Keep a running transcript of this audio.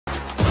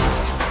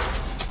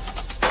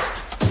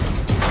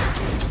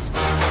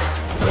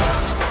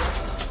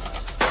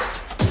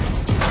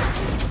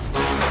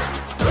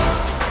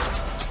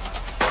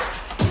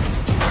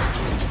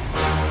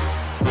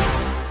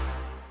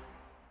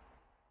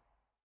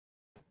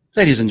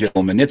Ladies and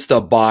gentlemen, it's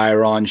the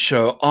Byron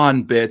Show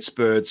on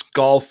BetSperts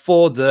Golf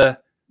for the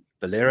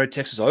Valero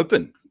Texas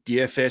Open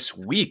DFS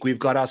week. We've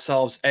got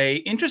ourselves a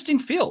interesting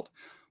field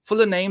full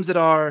of names that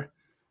are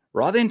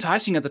rather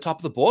enticing at the top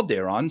of the board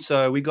there, on.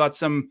 So we got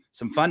some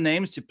fun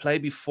names to play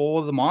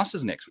before the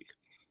Masters next week.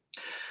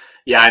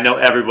 Yeah, I know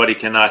everybody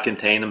cannot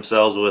contain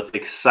themselves with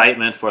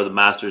excitement for the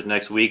Masters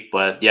next week,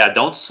 but yeah,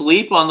 don't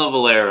sleep on the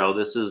Valero.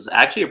 This is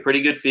actually a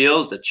pretty good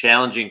field. It's a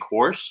challenging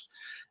course,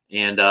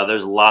 and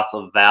there's lots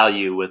of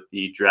value with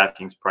the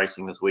DraftKings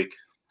pricing this week.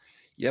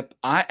 Yep,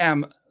 I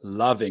am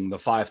loving the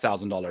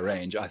 $5,000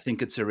 range. I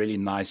think it's a really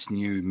nice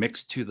new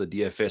mix to the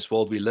DFS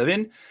world we live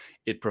in.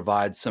 It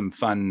provides some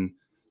fun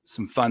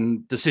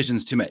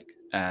decisions to make,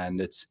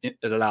 and it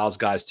allows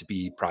guys to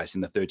be priced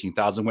in the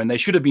 13,000 when they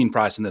should have been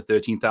priced in the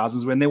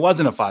 13,000s when there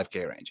wasn't a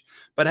 5K range.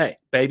 But hey,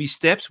 baby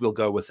steps, we'll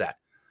go with that.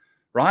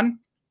 Ron,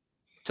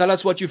 tell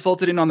us what you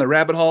filtered in on the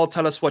rabbit hole.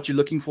 Tell us what you're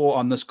looking for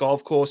on this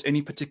golf course.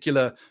 Any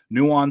particular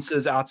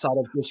nuances outside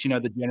of just,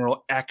 the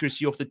general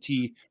accuracy off the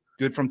tee,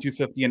 good from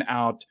 250 and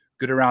out,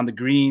 good around the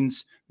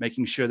greens,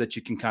 making sure that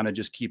you can kind of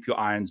just keep your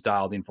irons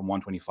dialed in from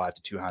 125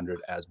 to 200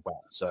 as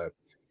well. So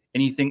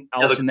anything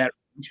else in that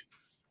range?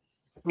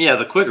 Yeah,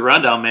 the quick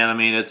rundown, man. I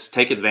mean, it's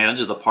take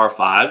advantage of the par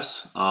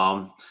fives.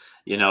 The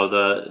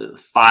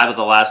 5 of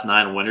the last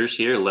 9 winners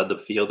here led the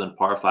field in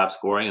par 5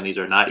 scoring, and these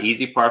are not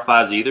easy par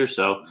 5s either.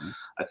 So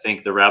I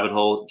think the rabbit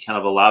hole kind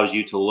of allows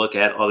you to look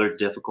at other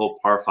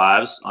difficult par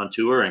 5s on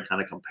tour and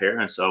kind of compare.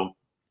 And so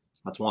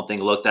that's one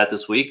thing looked at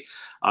this week.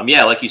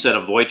 Yeah, like you said,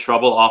 avoid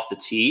trouble off the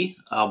tee.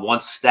 One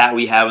stat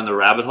we have in the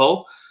rabbit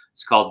hole,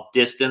 it's called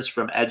distance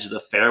from edge of the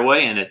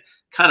fairway, and it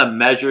kind of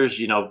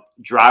measures,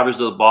 drivers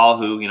of the ball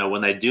who,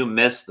 when they do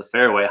miss the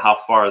fairway, how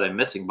far are they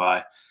missing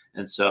by?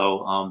 And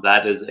so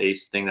that is a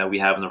thing that we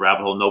have in the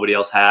rabbit hole nobody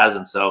else has.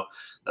 And so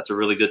that's a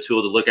really good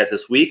tool to look at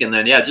this week. And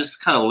then, yeah,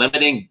 just kind of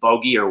limiting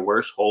bogey or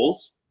worse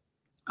holes.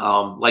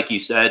 Like you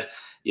said,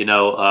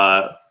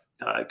 kind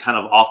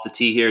of off the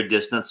tee here,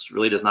 distance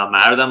really does not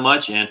matter that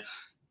much. And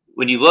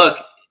when you look,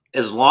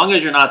 as long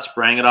as you're not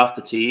spraying it off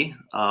the tee,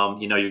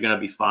 you're going to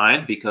be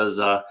fine, because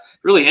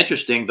really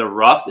interesting, the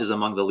rough is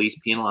among the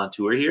least penal on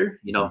tour here.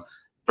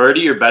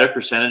 Birdie or better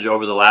percentage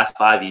over the last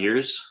 5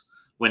 years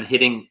when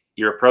hitting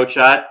your approach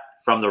shot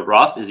from the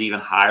rough is even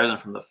higher than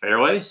from the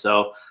fairway.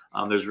 So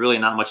there's really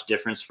not much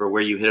difference for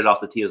where you hit it off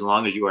the tee, as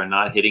long as you are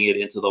not hitting it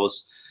into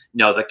those,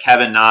 the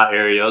Kevin Na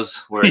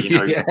areas where, you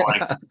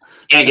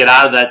can't get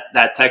out of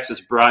that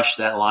Texas brush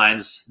that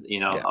lines,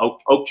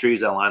 oak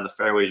trees that line the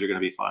fairways. You're going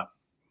to be fine.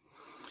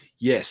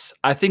 Yes,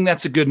 I think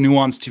that's a good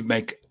nuance to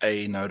make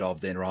a note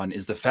of then, Ron,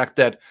 is the fact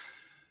that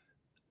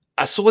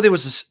I saw there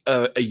was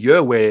a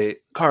year where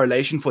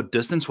correlation for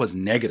distance was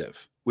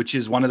negative, which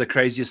is one of the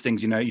craziest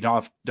things. You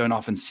don't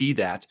often see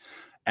that,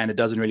 and it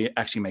doesn't really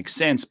actually make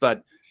sense.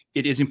 But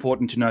it is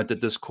important to note that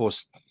this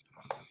course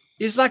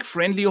is like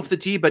friendly off the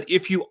tee, but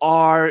if you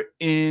are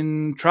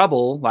in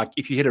trouble, like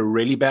if you hit a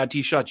really bad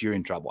tee shot, you're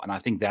in trouble. And I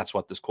think that's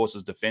what this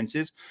course's defense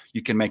is.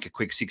 You can make a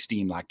quick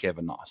 16 like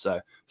Kevin Na. So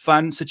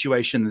fun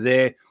situation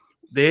there.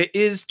 There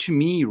is, to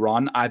me,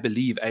 Ron, I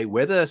believe, a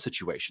weather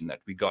situation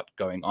that we got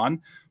going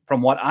on.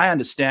 From what I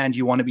understand,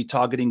 you want to be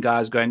targeting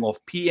guys going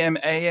off PM,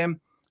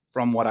 AM.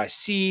 From what I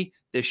see,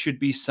 there should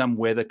be some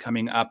weather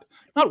coming up.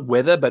 Not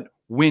weather, but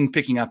wind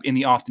picking up in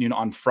the afternoon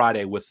on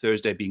Friday, with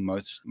Thursday being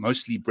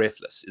mostly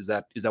breathless. Is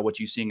that what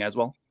you're seeing as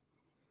well?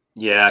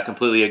 Yeah, I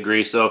completely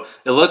agree. So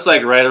it looks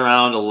like right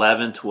around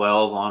 11,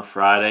 12 on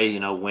Friday,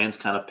 winds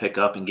kind of pick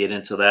up and get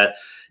into that,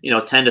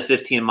 10 to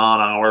 15 mile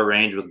an hour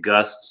range with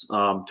gusts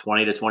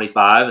 20 to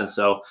 25. And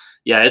so,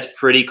 yeah, it's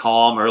pretty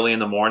calm early in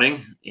the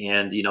morning.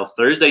 And,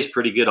 Thursday's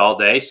pretty good all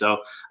day.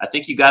 So I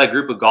think you got a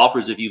group of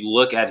golfers, if you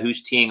look at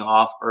who's teeing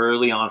off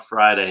early on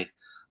Friday,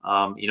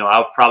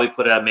 I'll probably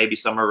put it at maybe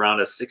somewhere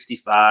around a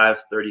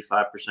 65,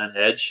 35%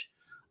 edge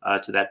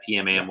to that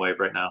PM/AM wave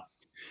right now.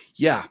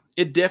 Yeah,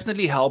 it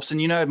definitely helps.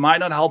 And, it might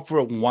not help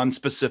for one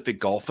specific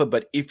golfer,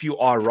 but if you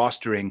are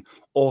rostering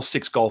all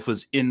 6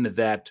 golfers in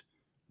that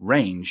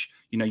range,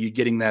 you're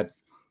getting that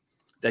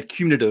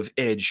cumulative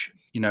edge,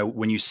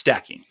 when you're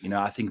stacking.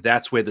 I think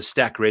that's where the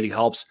stack really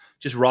helps.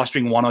 Just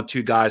rostering 1 or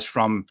 2 guys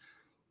from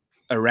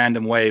a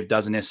random wave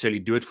doesn't necessarily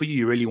do it for you.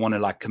 You really want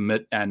to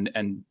commit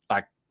and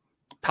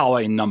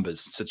power in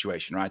numbers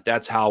situation, right?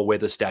 That's how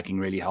weather stacking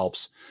really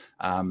helps.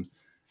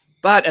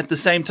 But at the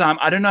same time,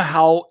 I don't know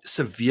how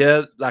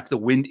severe the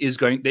wind is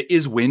going. There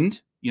is wind,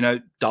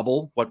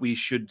 double what we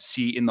should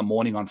see in the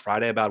morning on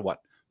Friday, about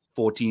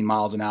 14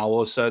 miles an hour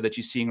or so that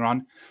you're seeing,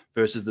 Ron,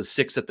 versus the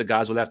 6 that the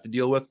guys will have to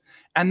deal with.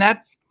 And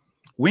that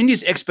wind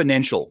is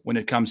exponential when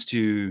it comes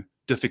to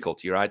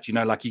difficulty, right? You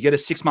get a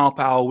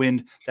 6-mile-per-hour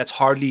wind, that's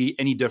hardly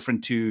any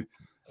different to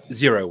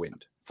 0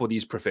 wind for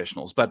these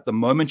professionals. But the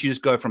moment you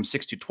just go from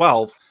 6 to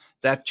 12,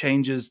 that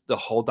changes the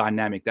whole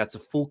dynamic. That's a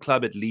full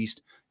club at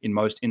least in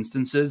most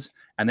instances.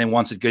 And then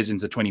once it goes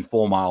into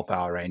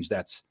 24-mile-per-hour range,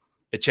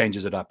 it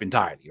changes it up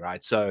entirely,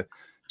 right? So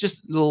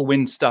just little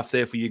wind stuff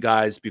there for you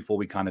guys before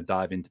we kind of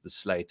dive into the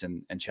slate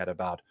and chat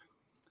about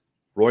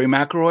Rory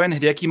McIlroy and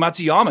Hideki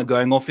Matsuyama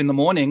going off in the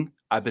morning.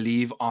 I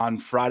believe, on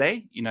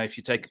Friday. You know, if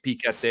you take a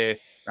peek at their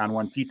round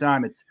one tee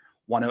time, it's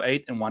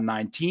 108 and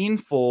 119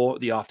 for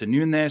the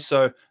afternoon there.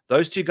 So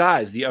those two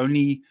guys, the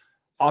only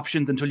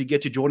options until you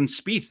get to Jordan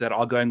Spieth that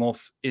are going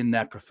off in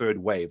that preferred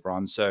wave,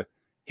 Ron. So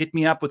hit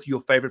me up with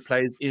your favorite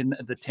plays in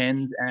the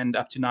 10s and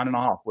up to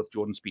 9.5 with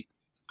Jordan Spieth.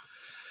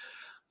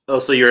 Oh,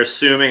 so you're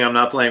assuming I'm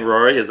not playing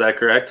Rory? Is that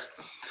correct?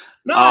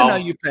 No,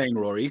 you're playing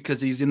Rory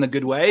because he's in the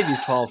good wave. He's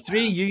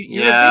 12-3.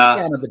 You're a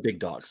big fan of the big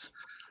dogs.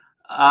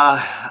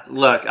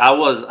 Look,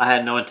 I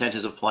had no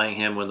intentions of playing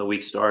him when the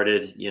week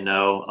started. You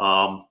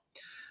know,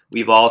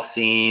 we've all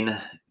seen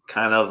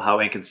kind of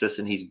how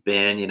inconsistent he's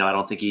been. You know, I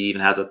don't think he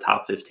even has a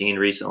top 15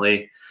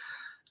 recently.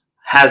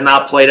 Has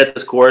not played at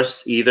this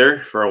course either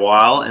for a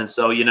while, and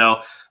so you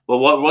know. But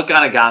what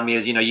kind of got me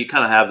is, you know, you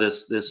kind of have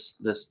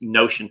this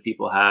notion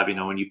people have, you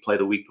know, when you play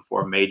the week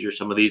before a major,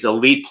 some of these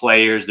elite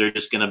players, they're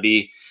just going to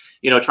be,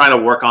 you know, trying to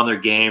work on their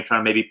game, trying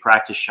to maybe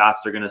practice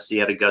shots they're going to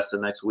see at Augusta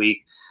next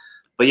week.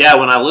 But yeah,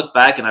 when I look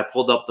back and I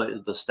pulled up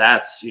the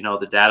stats, you know,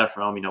 the data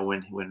from, you know,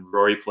 when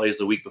Rory plays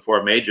the week before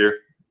a major,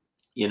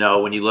 you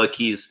know, when you look,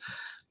 he's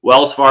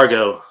Wells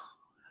Fargo,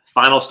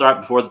 final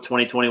start before the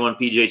 2021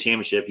 PGA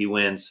Championship, he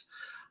wins.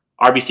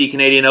 RBC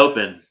Canadian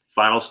Open,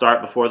 final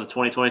start before the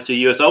 2022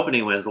 U.S. Open,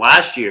 he wins.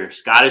 Last year,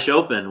 Scottish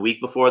Open,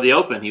 week before the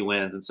Open, he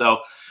wins. And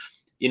so,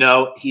 you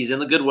know, he's in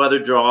the good weather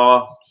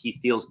draw. He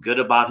feels good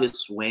about his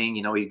swing.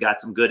 You know, he got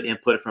some good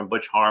input from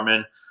Butch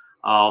Harmon.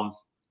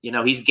 You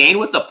know, he's gained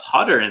with the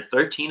putter in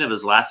 13 of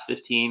his last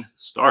 15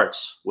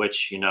 starts,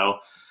 which, you know,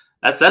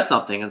 that says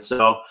something. And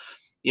so,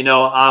 you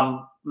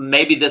know,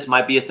 maybe this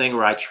might be a thing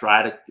where I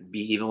try to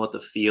be even with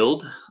the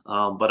field.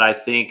 But I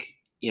think,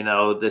 you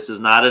know, this is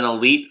not an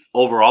elite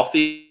overall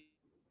field.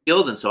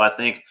 And so I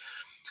think,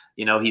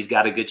 you know, he's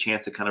got a good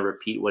chance to kind of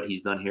repeat what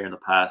he's done here in the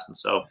past. And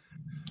so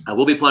I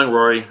will be playing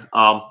Rory.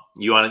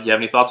 You have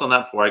any thoughts on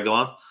that before I go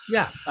on?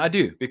 Yeah, I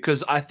do,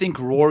 because I think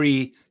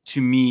Rory,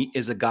 to me,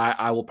 is a guy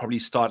I will probably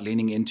start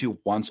leaning into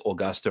once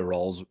Augusta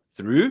rolls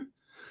through,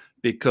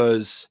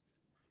 because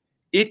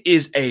it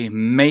is a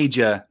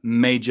major,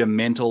 major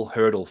mental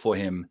hurdle for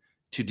him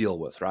to deal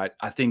with, right?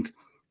 I think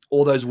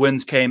all those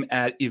wins came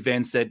at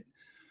events that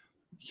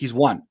he's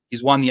won.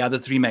 He's won the other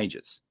 3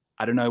 majors.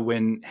 I don't know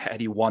when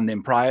had he won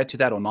them prior to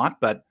that or not,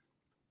 but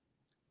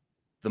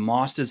the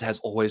Masters has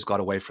always got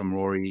away from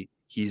Rory.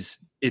 It's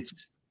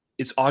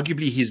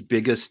arguably his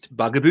biggest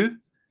bugaboo,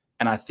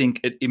 and I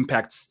think it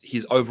impacts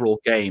his overall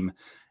game.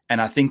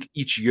 And I think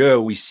each year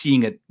we're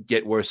seeing it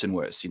get worse and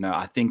worse. You know,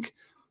 I think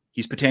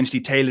he's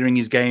potentially tailoring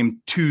his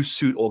game to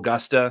suit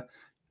Augusta.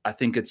 I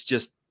think it's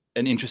just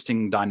an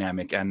interesting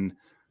dynamic, and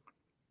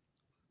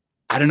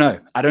I don't know.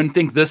 I don't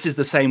think this is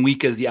the same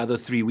week as the other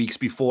 3 weeks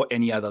before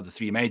any other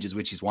 3 majors,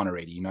 which he's won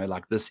already. You know,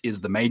 like, this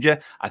is the major.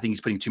 I think he's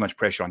putting too much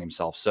pressure on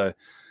himself. So,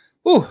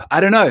 I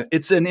don't know.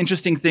 It's an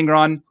interesting thing,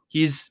 Ron.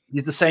 He's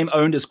the same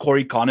owned as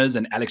Corey Connors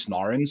and Alex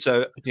Noren,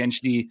 so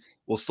potentially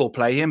we'll still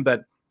play him.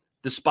 But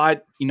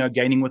despite, you know,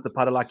 gaining with the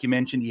putter, like you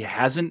mentioned, he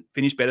hasn't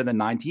finished better than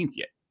 19th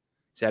yet.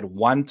 He's had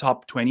 1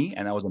 top 20,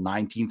 and that was a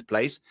 19th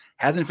place.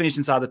 Hasn't finished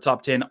inside the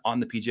top 10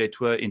 on the PGA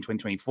Tour in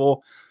 2024.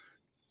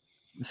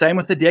 Same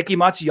with Hideki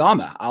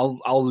Matsuyama.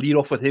 I'll lead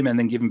off with him and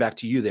then give him back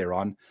to you there,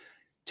 Ron.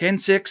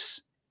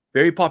 10-6,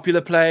 very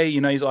popular play. You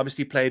know, he's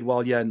obviously played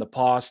well in the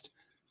past.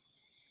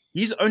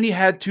 He's only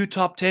had 2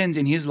 top 10s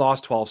in his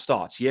last 12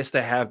 starts. Yes,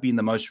 they have been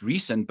the most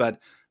recent, but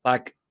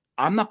like,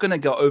 I'm not going to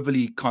go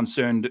overly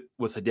concerned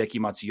with Hideki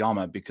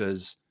Matsuyama,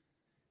 because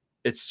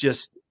it's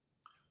just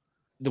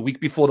the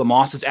week before the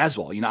Masters as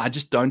well. You know, I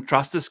just don't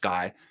trust this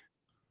guy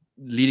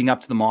leading up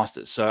to the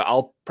Masters. So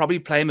I'll probably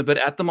play him a bit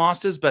at the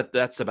Masters, but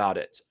that's about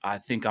it. I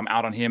think I'm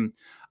out on him.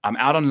 I'm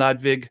out on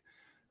Ludwig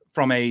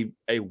from a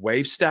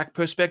wave stack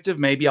perspective.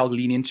 Maybe I'll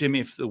lean into him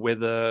if the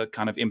weather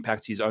kind of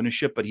impacts his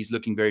ownership, but he's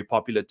looking very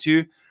popular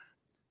too.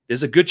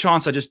 There's a good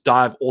chance I just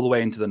dive all the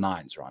way into the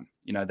 9s, Ron.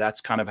 You know,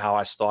 that's kind of how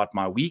I start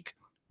my week.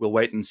 We'll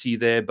wait and see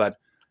there. But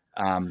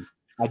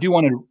I do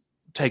want to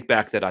take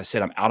back that I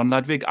said I'm out on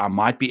Ludwig. I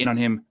might be in on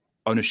him,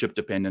 ownership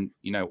dependent,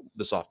 you know,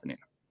 this afternoon.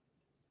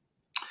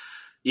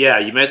 Yeah,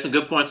 you made some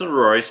good points on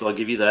Rory, so I'll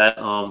give you that.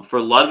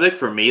 For Ludwig,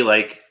 for me,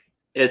 like,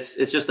 it's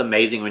just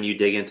amazing when you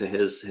dig into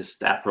his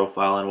stat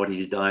profile and what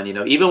he's done. You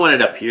know, even when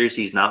it appears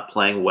he's not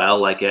playing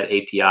well, like at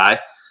API,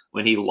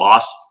 when he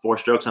lost 4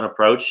 strokes on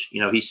approach, you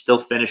know, he still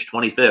finished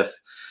 25th.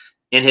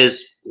 In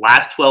his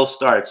last 12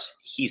 starts,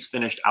 he's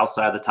finished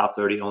outside the top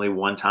 30 only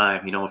 1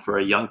 time. You know, for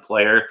a young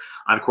player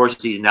on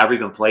courses he's never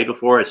even played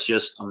before, it's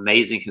just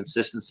amazing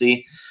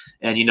consistency.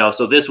 And, you know,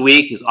 so this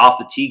week, his off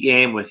the tee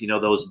game with, you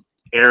know, those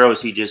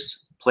arrows he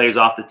just plays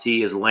off the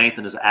tee, his length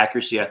and his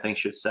accuracy, I think,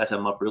 should set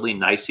him up really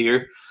nice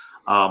here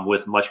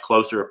with much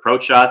closer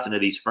approach shots into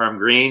these firm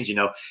greens. You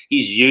know,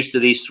 he's used to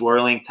these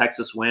swirling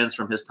Texas winds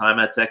from his time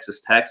at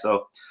Texas Tech.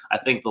 So I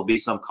think there'll be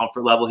some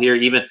comfort level here.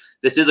 Even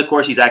this is a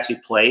course he's actually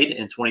played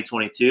in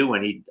 2022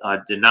 when he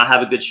did not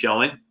have a good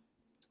showing.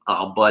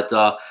 But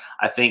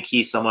I think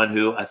he's someone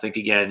who I think,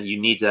 again, you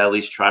need to at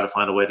least try to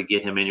find a way to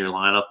get him in your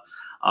lineup.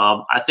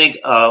 I think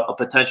a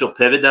potential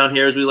pivot down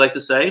here, as we like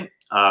to say,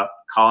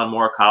 Colin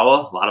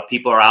Morikawa. A lot of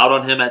people are out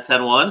on him at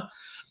 10-1.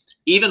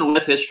 Even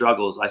with his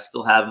struggles, I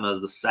still have him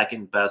as the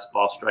second best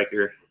ball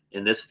striker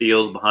in this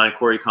field behind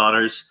Corey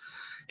Connors.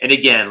 And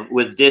again,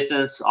 with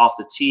distance off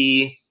the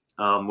tee,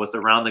 with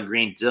around the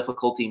green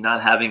difficulty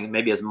not having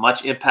maybe as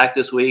much impact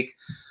this week,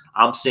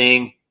 I'm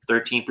seeing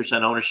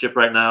 13% ownership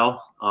right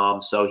now.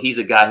 So he's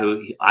a guy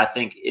who I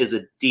think is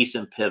a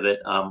decent pivot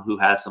who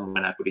has some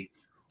win equity.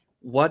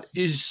 What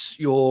is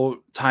your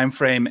time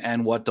frame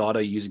and what data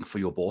are you using for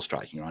your ball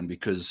striking, Ron?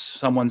 Because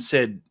someone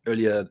said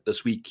earlier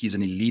this week he's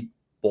an elite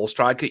ball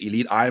striker,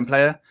 elite iron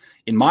player.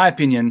 In my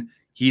opinion,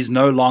 he's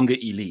no longer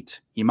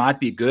elite. He might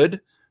be good,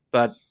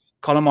 but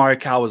Colin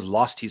Morikawa has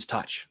lost his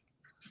touch,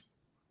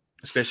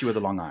 especially with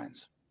the long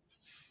irons.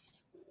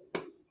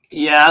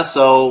 Yeah,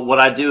 so what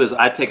I do is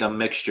I take a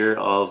mixture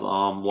of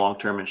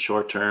long-term and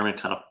short-term and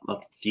kind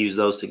of fuse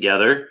those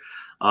together.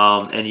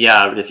 And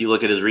yeah, if you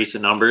look at his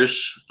recent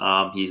numbers,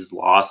 he's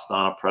lost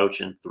on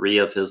approach in 3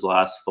 of his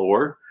last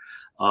 4.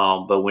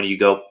 But when you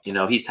go,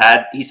 he's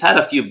had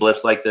a few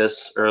blips like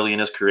this early in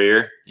his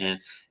career. And,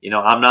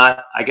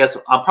 I guess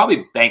I'm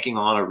probably banking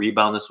on a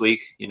rebound this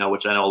week,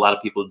 which I know a lot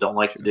of people don't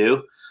like to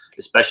do,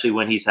 especially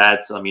when he's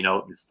had some,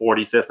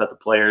 45th at the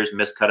Players,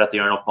 miscut at the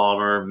Arnold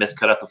Palmer,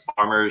 miscut at the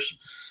Farmers.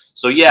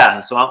 So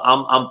yeah, so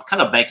I'm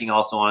kind of banking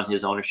also on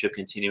his ownership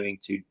continuing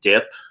to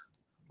dip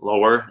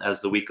lower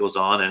as the week goes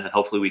on, and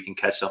hopefully we can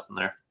catch something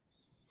there.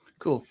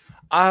 Cool.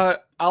 I'll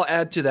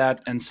add to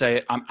that and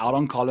say I'm out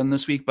on Colin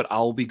this week, but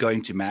I'll be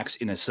going to Max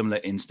in a similar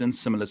instance,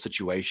 similar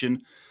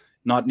situation.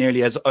 Not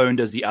nearly as owned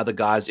as the other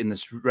guys in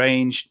this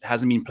range.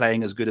 Hasn't been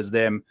playing as good as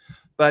them,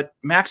 but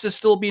Max has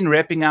still been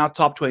repping out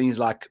top 20s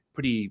like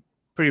pretty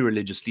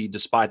religiously,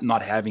 despite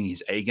not having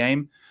his A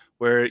game.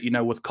 Where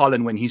with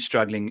Colin, when he's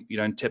struggling, you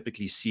don't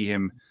typically see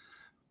him,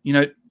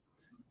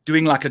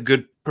 doing like a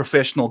good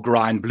professional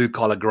grind, blue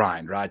collar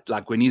grind, right?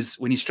 Like when he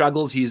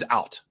struggles, he's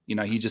out.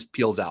 He just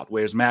peels out.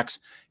 Whereas Max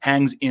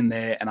hangs in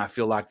there, and I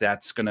feel like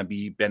that's going to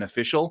be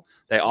beneficial.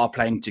 They are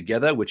playing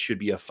together, which should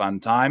be a fun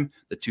time.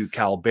 The 2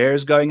 Cal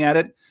Bears going at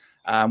it.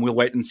 We'll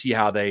wait and see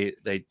how they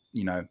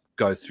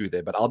go through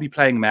there. But I'll be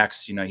playing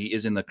Max. He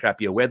is in the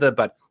crappier weather,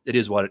 but it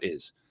is what it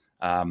is.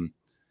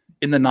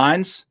 In the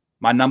 9s,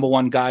 my number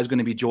 1 guy is going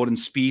to be Jordan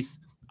Spieth.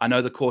 I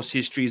know the course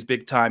history is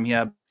big time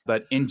here,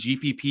 but in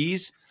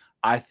GPPs,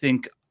 I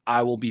think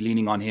I will be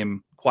leaning on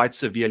him quite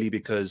severely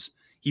because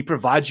he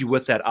provides you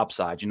with that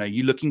upside.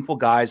 You're looking for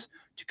guys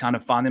to kind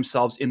of find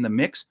themselves in the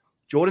mix.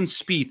 Jordan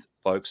Spieth,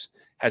 folks,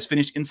 has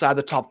finished inside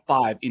the top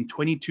 5 in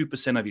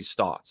 22% of his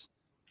starts.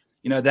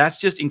 That's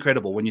just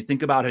incredible. When you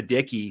think about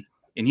Hideki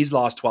in his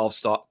last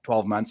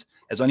 12 months,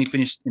 has only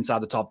finished inside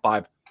the top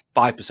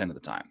 5% of the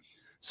time.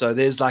 So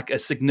there's like a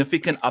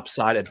significant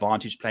upside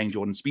advantage playing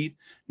Jordan Spieth.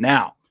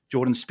 Now,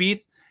 Jordan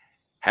Spieth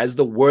has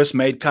the worst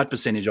made cut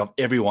percentage of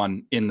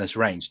everyone in this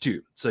range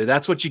too. So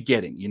that's what you're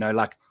getting.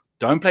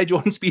 Don't play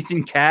Jordan Spieth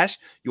in cash.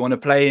 You want to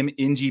play him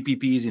in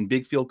GPPs, in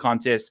big field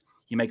contests.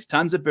 He makes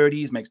tons of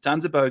birdies, makes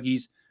tons of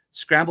bogeys,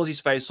 scrambles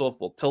his face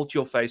off, will tilt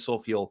your face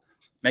off. He'll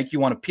make you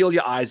want to peel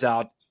your eyes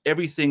out.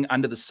 Everything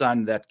under the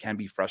sun that can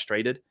be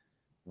frustrated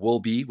will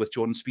be with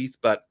Jordan Spieth,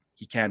 but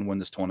he can win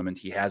this tournament.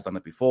 He has done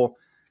it before.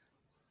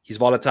 He's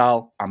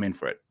volatile. I'm in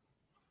for it.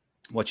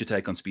 What's your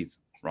take on Spieth,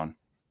 Ron?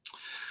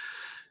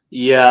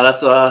 Yeah,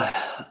 that's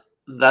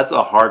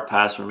a hard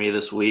pass for me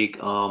this week.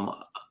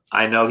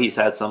 I know he's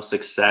had some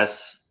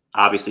success,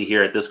 obviously,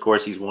 here at this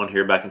course. He's won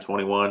here back in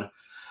 21.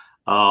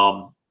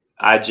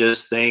 I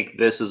just think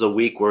this is a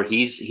week where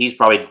he's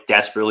probably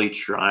desperately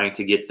trying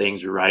to get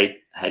things right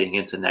heading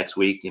into next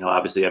week.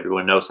 Obviously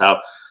everyone knows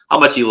how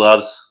much he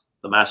loves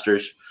the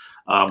Masters.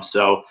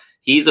 So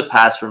he's a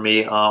pass for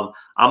me. I'm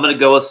going to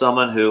go with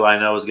someone who I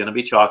know is going to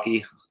be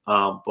chalky.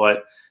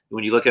 But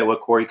when you look at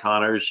what Corey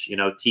Connors,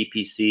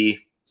 TPC,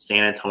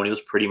 San Antonio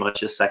is pretty much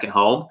his second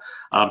home.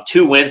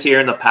 2 wins here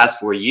in the past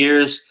 4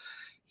 years.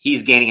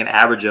 He's gaining an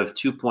average of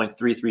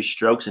 2.33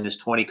 strokes in his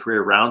 20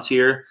 career rounds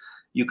here.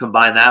 You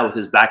combine that with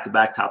his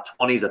back-to-back top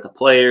 20s at the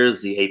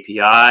Players, the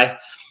API.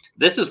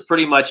 This is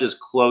pretty much as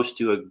close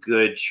to a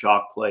good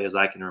chalk play as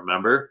I can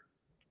remember.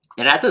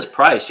 And at this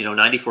price,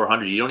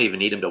 9,400, you don't even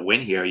need him to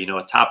win here.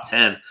 A top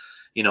 10,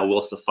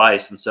 will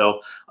suffice. And so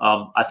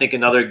I think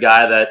another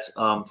guy that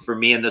for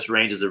me in this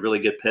range is a really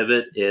good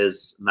pivot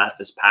is Matt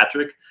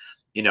Fitzpatrick.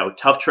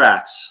 Tough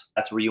tracks.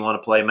 That's where you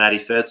want to play Matty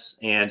Fitz.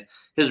 And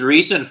his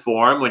recent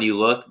form, when you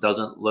look,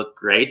 doesn't look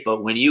great.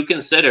 But when you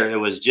consider it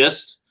was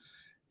just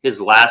his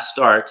last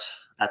start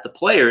at the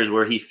Players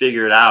where he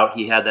figured out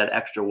he had that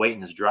extra weight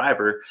in his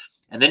driver.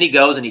 And then he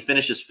goes and he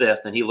finishes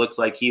 5th. And he looks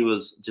like he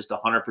was just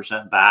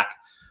 100% back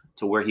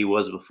to where he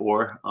was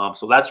before.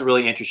 So that's a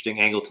really interesting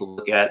angle to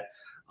look at.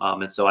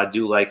 And so I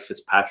do like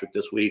Fitzpatrick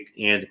this week.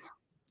 And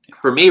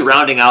for me,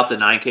 rounding out the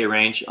 9K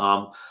range,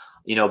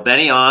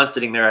 Benny On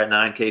sitting there at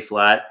 9K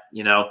flat,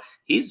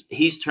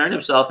 he's turned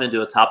himself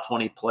into a top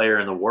 20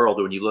 player in the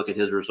world. When you look at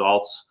his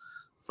results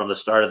from the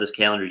start of this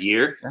calendar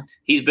year,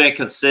 he's been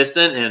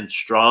consistent and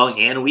strong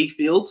and weak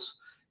fields.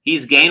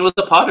 He's gained with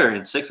the putter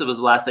in 6 of his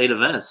last 8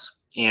 events.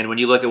 And when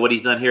you look at what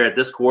he's done here at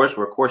this course,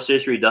 where course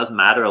history does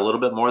matter a little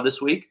bit more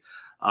this week,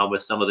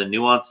 with some of the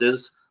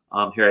nuances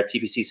here at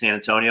TPC San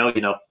Antonio,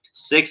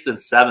 6th and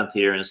 7th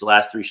here in his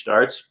last 3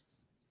 starts.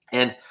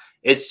 And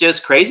it's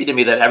just crazy to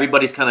me that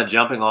everybody's kind of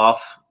jumping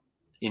off,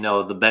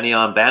 the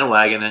Benny-On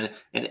bandwagon.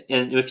 And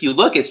if you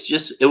look,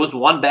 it was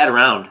one bad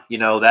round,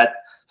 that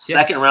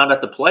second round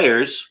at the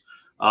Players,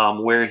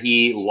 where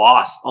he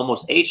lost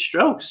almost 8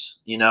 strokes,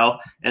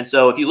 And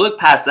so if you look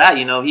past that,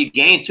 he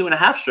gained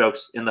 2.5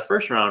 strokes in the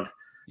first round,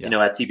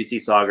 at TPC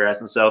Sawgrass.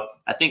 And so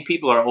I think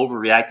people are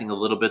overreacting a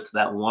little bit to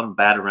that one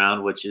bad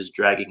round, which is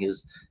dragging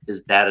his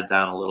data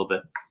down a little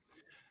bit.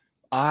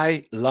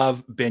 I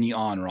love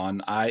Benny-On,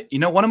 Ron.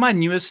 One of my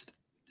newest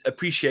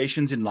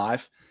appreciations in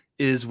life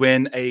is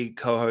when a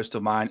co-host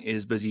of mine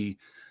is busy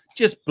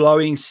just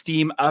blowing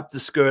steam up the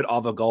skirt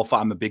of a golfer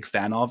I'm a big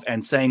fan of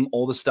and saying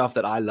all the stuff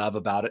that I love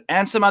about it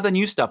and some other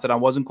new stuff that I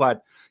wasn't quite,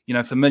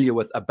 familiar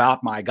with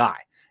about my guy.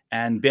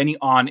 And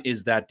Benny-On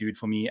is that dude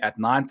for me at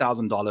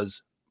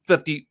 $9,000,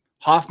 50,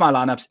 half my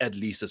lineups at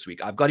least this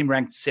week. I've got him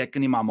ranked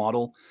 2nd in my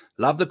model.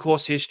 Love the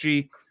course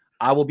history.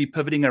 I will be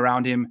pivoting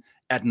around him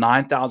at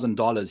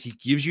 $9,000. He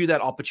gives you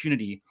that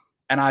opportunity,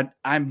 and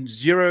I'm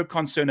zero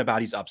concerned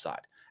about his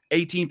upside.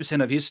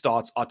 18% of his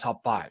starts are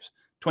top 5s.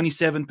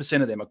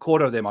 27% of them, a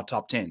quarter of them are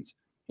top 10s.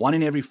 1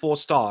 in every 4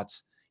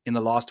 starts in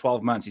the last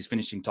 12 months, he's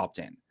finishing top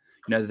 10.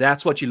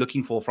 That's what you're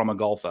looking for from a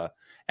golfer.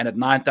 And at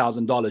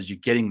 $9,000, you're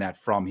getting that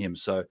from him.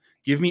 So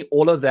give me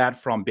all of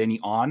that from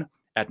Benny-On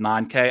at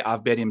 9K.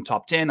 I've bet him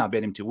top 10. I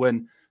bet him to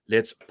win.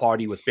 Let's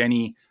party with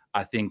Benny.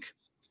 I think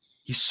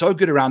he's so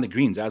good around the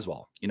greens as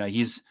well.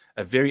 He's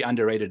a very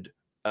underrated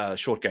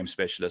short game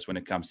specialist when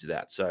it comes to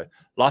that. So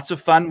lots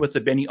of fun with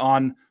the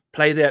Benny-On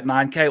play there at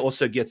 9K.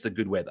 Also gets the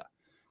good weather.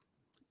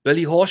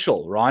 Billy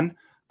Horschel, Ron.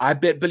 I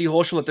bet Billy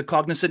Horschel at the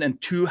Cognizant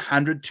and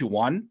 200 to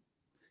 1.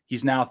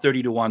 He's now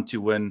 30 to 1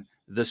 to win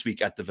this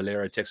week at the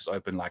Valero Texas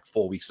Open, like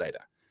 4 weeks later.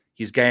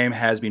 His game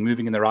has been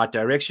moving in the right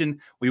direction.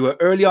 We were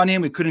early on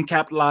him. We couldn't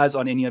capitalize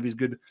on any of his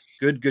good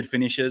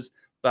finishes,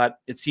 but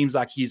it seems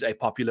like he's a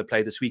popular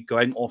play this week,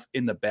 going off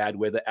in the bad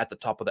weather at the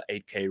top of the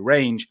 8K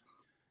range.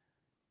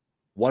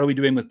 What are we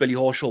doing with Billy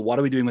Horschel? What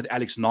are we doing with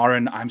Alex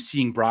Noren? I'm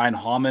seeing Brian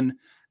Harman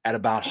at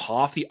about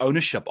half the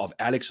ownership of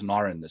Alex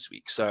Noren this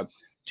week. So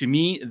to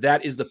me,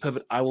 that is the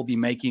pivot I will be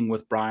making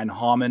with Brian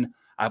Harman.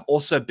 I've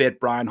also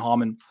bet Brian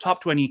Harman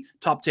top 20,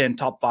 top 10,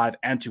 top 5,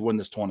 and to win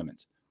this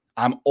tournament.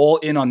 I'm all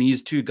in on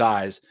these 2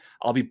 guys.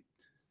 I'll be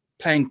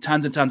playing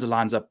tons and tons of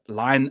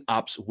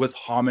lineups with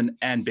Harman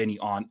and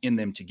Benny-On in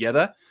them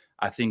together.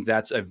 I think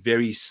that's a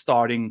very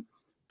starting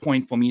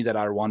point for me that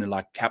I want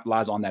to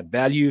capitalize on that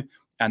value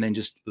and then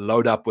just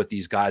load up with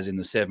these guys in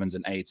the 7s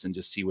and 8s and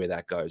just see where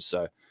that goes.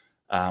 So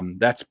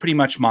that's pretty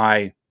much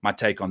my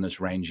take on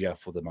this range here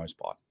for the most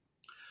part.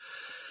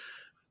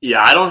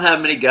 Yeah, I don't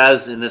have many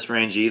guys in this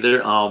range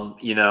either.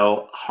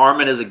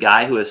 Harman is a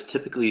guy who has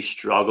typically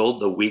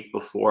struggled the week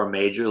before a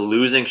major,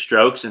 losing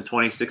strokes in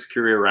 26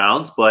 career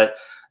rounds, but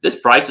this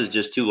price is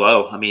just too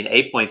low. I mean,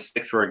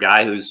 8.6 for a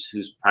guy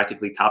who's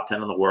practically top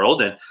 10 in the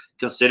world, and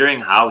considering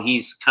how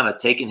he's kind of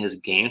taken his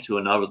game to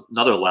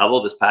another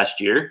level this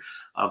past year.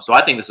 So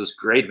I think this is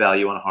great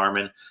value on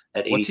Harman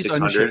at 8,600. What's his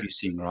ownership you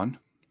seeing, Ron,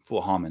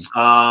 for Harman?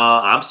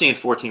 I'm seeing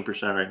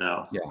 14% right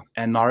now. Yeah,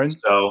 and Noren?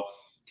 So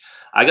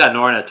I got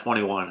Noren at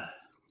 21.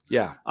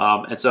 Yeah.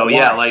 And so,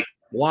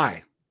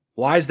 why?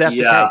 Why is that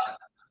the case?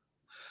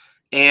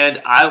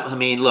 And I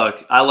mean,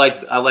 look,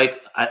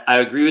 I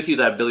agree with you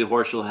that Billy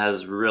Horschel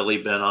has really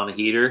been on a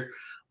heater.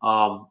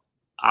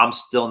 I'm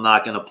still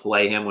not going to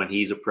play him when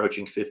he's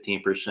approaching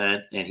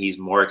 15% and he's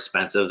more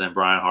expensive than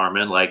Brian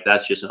Harman.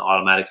 That's just an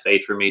automatic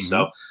fade for me. Mm-hmm.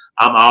 So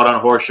I'm out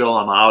on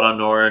Horschel. I'm out on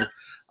Noren.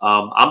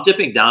 I'm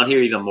dipping down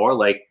here even more,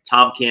 like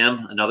Tom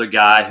Kim, another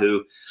guy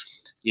who,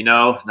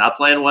 not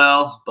playing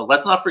well, but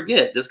let's not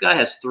forget, this guy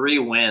has 3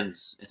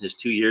 wins in his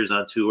 2 years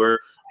on tour,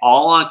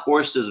 all on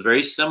courses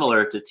very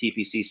similar to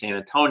TPC San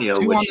Antonio,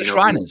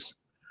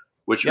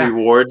 which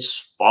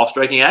rewards ball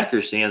striking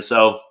accuracy. And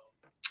so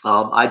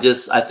I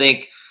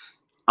think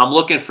I'm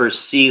looking for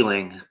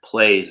ceiling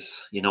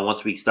plays,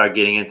 once we start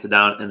getting into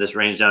down in this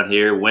range down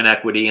here, win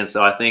equity. And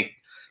so I think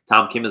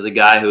Tom Kim is a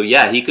guy who,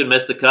 he could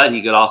miss the cut.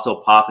 He could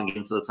also pop and get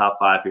into the top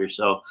 5 here.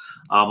 So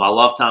I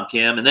love Tom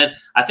Kim. And then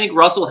I think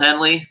Russell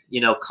Henley,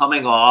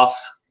 coming off,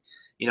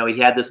 he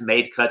had this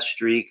made cut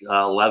streak,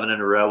 11 in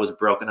a row, was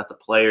broken at the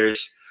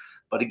Players.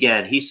 But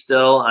again, he's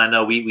still, I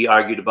know we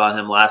argued about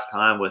him last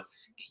time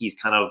he's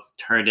kind of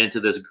turned into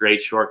this great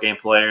short game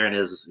player and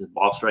his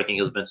ball striking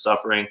has been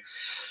suffering.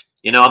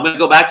 I'm going to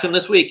go back to him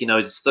this week.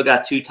 He's still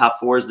got 2 top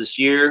 4s this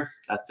year.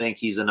 I think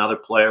he's another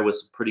player with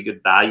some pretty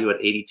good value at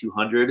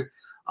 8,200.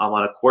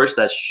 On a course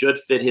that should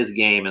fit his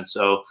game. And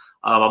so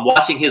I'm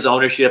watching his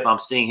ownership. I'm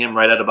seeing him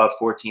right at about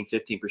 14,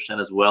 15%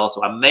 as well.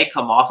 So I may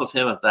come off of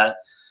him if that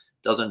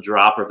doesn't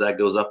drop or if that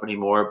goes up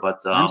anymore.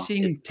 But I'm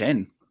seeing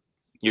 10.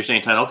 You're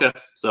saying 10? Okay.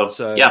 So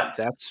yeah,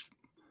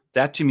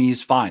 that to me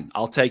is fine.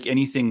 I'll take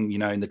anything,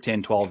 in the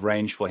 10, 12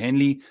 range for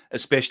Henley,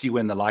 especially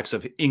when the likes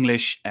of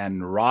English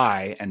and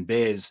Rye and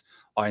Bears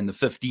are in the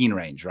 15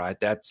 range, right?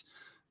 That's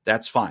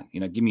that's fine. You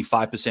know, give me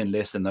 5%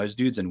 less than those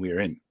dudes and we're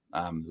in.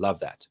 Love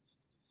that.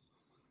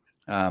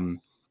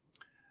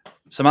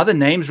 Some other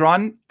names,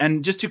 Ron,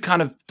 and just to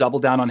kind of double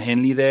down on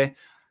Henley there,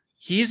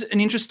 he's an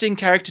interesting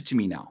character to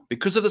me now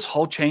because of this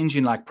whole change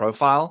in like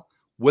profile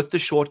with the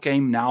short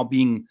game now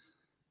being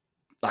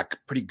like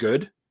pretty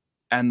good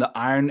and the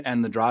iron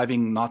and the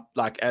driving not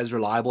like as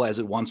reliable as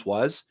it once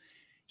was.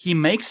 He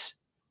makes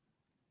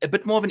a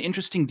bit more of an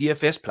interesting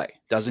DFS play,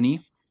 doesn't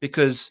he?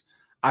 Because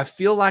I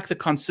feel like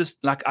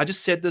like I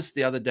just said this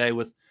the other day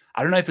with,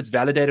 I don't know if it's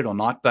validated or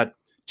not, but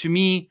to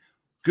me,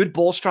 good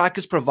ball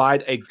strikers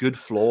provide a good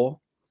floor,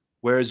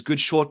 whereas good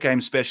short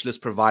game specialists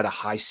provide a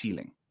high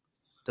ceiling.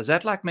 Does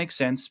that like make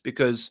sense?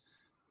 Because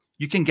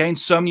you can gain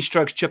so many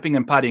strokes chipping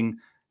and putting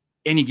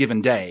any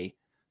given day,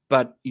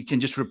 but you can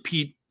just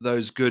repeat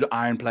those good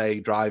iron play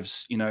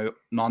drives, you know,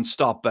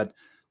 nonstop. But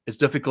it's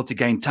difficult to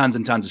gain tons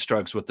and tons of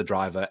strokes with the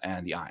driver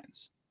and the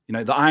irons. You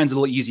know, the iron's a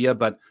little easier,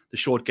 but the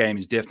short game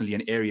is definitely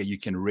an area you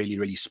can really,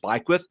 really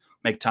spike with,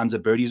 make tons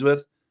of birdies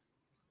with.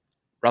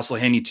 Russell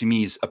Henley, to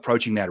me, is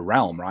approaching that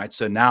realm, right?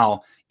 So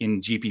now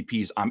in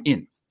GPPs, I'm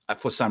in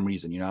for some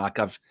reason. You know, like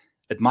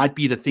it might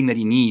be the thing that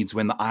he needs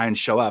when the irons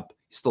show up.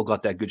 He's still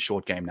got that good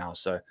short game now.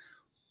 So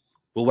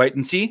we'll wait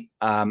and see.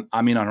 I'm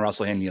in on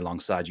Russell Henley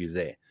alongside you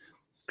there.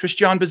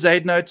 Christian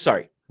Bezuidenhout,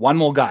 sorry, one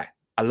more guy.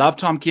 I love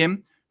Tom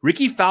Kim.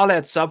 Ricky Fowler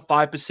at sub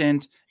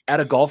 5% at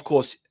a golf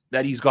course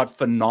that he's got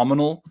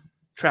phenomenal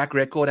track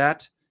record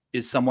at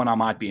is someone I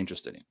might be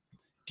interested in.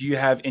 Do you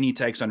have any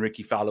takes on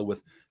Ricky Fowler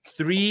with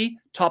 3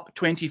 top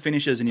 20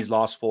 finishes in his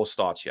last 4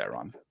 starts here,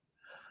 Ron?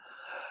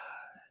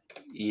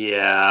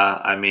 Yeah,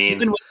 I mean,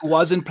 even when he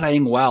wasn't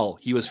playing well,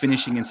 he was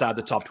finishing inside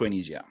the top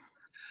 20s.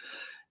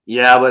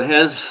 Yeah, but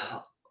his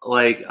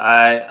like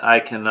I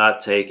cannot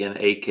take an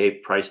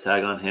 8K price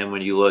tag on him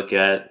when you look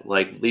at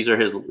like these are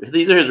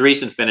his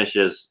recent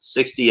finishes: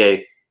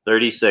 68th,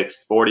 36th,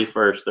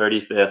 41st,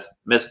 35th,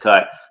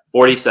 miscut,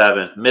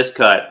 47,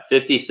 miscut,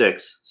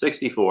 56,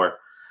 64.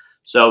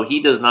 So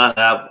he does not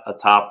have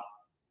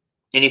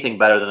anything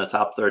better than a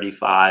top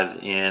 35,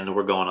 and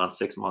we're going on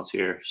 6 months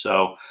here.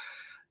 So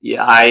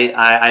yeah,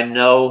 I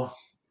know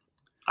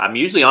I'm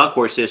usually on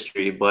course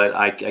history, but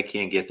I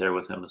can't get there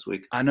with him this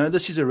week. I know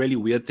this is a really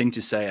weird thing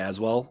to say as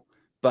well,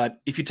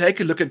 but if you take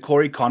a look at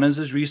Corey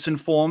Connors'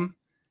 recent form,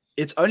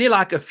 it's only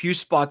like a few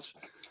spots,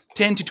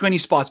 10 to 20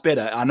 spots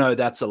better. I know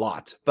that's a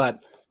lot, but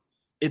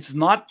it's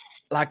not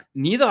like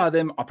neither of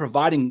them are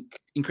providing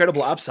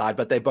incredible upside,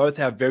 but they both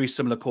have very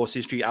similar course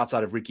history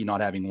outside of Ricky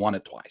not having won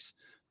it twice.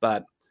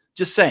 But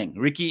just saying,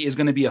 Ricky is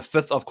going to be a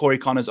fifth of Corey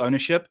Connors'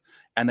 ownership,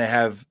 and they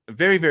have a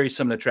very, very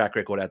similar track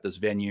record at this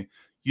venue.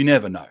 You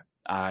never know.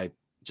 And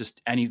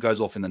he goes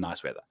off in the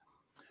nice weather.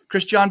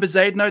 Christian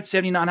Bezuidenhout,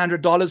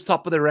 $7,900,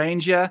 top of the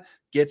range here.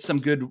 Gets some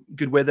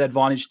good weather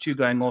advantage too,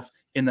 going off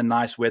in the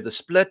nice weather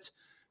split.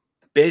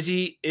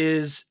 Bezzy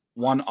is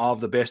one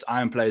of the best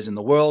iron players in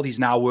the world. He's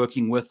now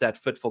working with that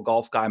Fit for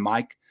Golf guy,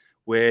 Mike,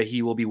 where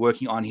he will be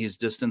working on his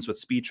distance with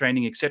speed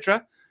training,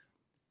 etc.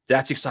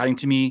 That's exciting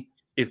to me.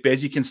 If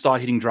Bezzy can start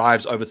hitting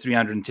drives over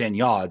 310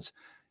 yards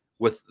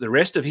with the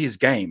rest of his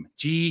game,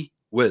 gee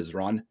whiz,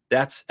 Ron,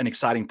 that's an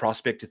exciting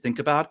prospect to think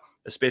about,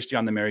 especially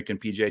on the American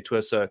PGA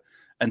Tour. So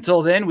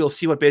until then, we'll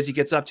see what Bezzy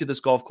gets up to. This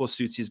golf course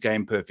suits his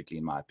game perfectly,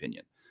 in my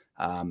opinion.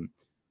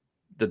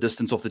 The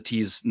distance off the tee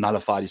is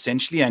nullified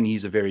essentially, and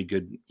he's a very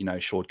good,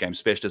 short game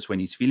specialist when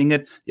he's feeling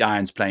it. The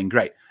iron's playing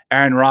great.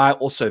 Aaron Rye,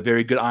 also a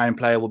very good iron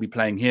player. We'll be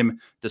playing him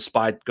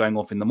despite going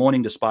off in the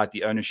morning, despite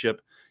the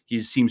ownership.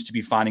 He seems to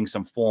be finding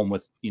some form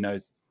with,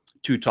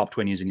 2 top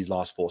 20s in his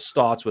last 4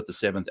 starts, with the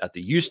 7th at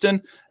the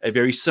Houston, a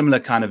very similar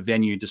kind of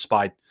venue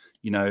despite,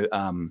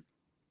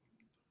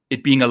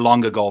 it being a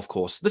longer golf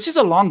course. This is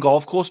a long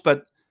golf course,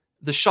 but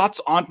the shots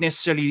aren't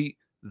necessarily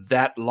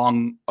that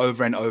long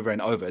over and over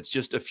and over. It's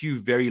just a few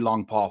very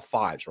long par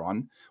 5s,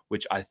 Ron,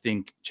 which I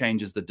think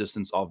changes the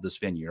distance of this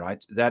venue,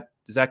 right?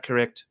 Is that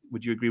correct?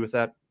 Would you agree with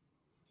that?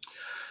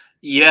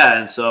 Yeah,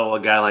 and so a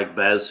guy like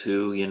Bez,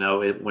 who,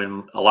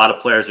 when a lot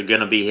of players are going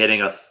to be hitting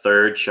a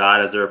 3rd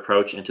shot as their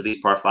approach into these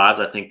par 5s,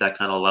 I think that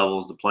kind of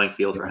levels the playing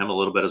field for him a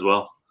little bit as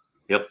well.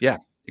 Yep. Yeah,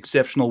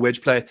 exceptional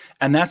wedge play.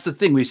 And that's the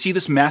thing. We see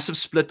this massive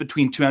split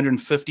between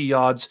 250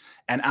 yards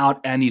and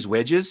out and these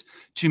wedges.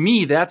 To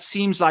me, that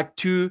seems like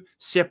 2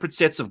 separate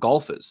sets of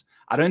golfers.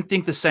 I don't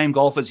think the same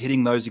golfers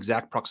hitting those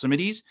exact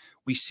proximities.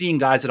 We're seeing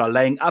guys that are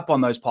laying up on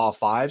those par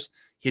 5s,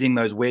 hitting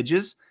those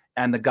wedges,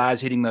 and the guys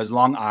hitting those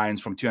long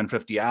irons from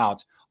 250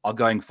 out are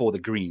going for the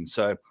green.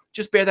 So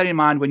just bear that in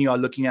mind when you are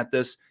looking at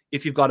this.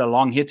 If you've got a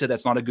long hitter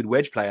that's not a good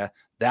wedge player,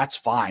 that's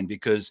fine,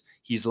 because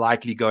he's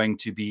likely going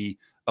to be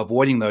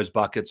avoiding those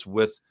buckets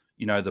with,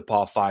 the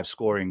par 5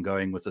 scoring,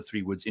 going with the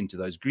 3 woods into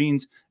those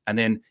greens. And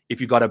then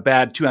if you've got a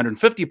bad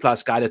 250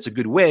 plus guy that's a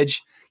good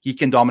wedge, he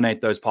can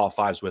dominate those par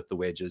 5s with the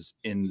wedges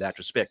in that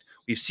respect.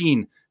 We've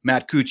seen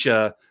Matt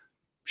Kuchar,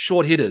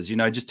 short hitters,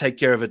 just take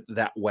care of it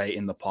that way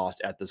in the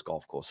past at this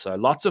golf course. So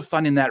lots of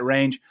fun in that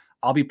range.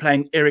 I'll be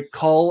playing Eric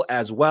Cole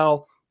as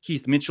well.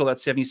 Keith Mitchell at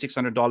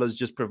 $7,600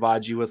 just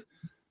provides you with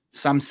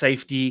some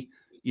safety.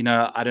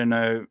 I don't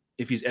know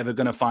if he's ever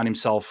going to find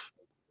himself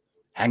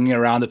hanging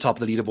around the top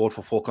of the leaderboard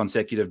for 4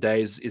 consecutive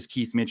days is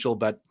Keith Mitchell,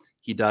 but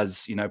he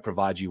does,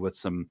 provide you with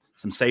some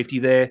safety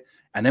there.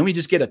 And then we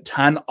just get a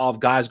ton of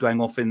guys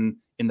going off in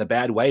the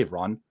bad wave,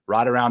 Ron,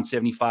 right around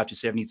 $75 to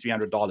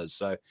 $7,300.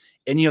 So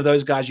any of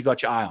those guys you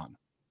got your eye on?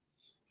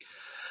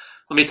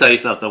 Let me tell you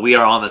something. We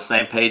are on the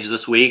same page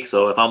this week.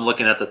 So if I'm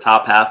looking at the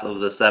top half of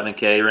the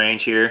 7K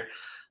range here,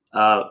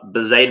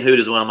 Bezadenhout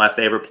is one of my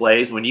favorite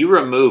plays. When you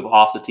remove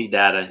off the tee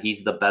data,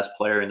 he's the best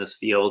player in this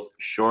field,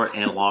 short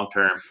and long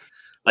term.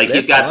 Like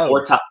he's got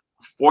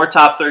four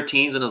top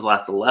 13s in his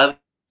last 11.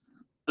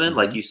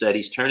 Like you said,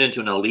 he's turned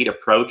into an elite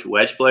approach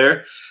wedge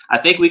player. I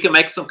think we can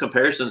make some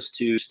comparisons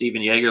to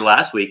Steven Jaeger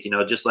last week.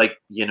 Just like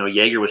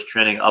Jaeger was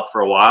trending up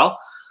for a while.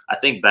 I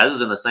think Bez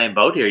is in the same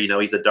boat here.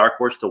 He's a dark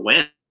horse to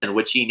win,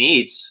 which he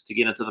needs to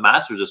get into the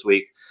Masters this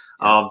week.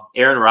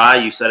 Aaron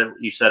Rai, you said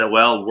it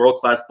well. World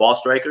class ball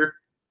striker.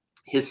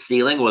 His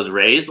ceiling was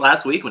raised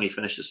last week when he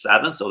finished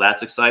 7th, so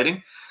that's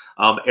exciting.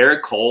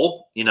 Eric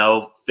Cole,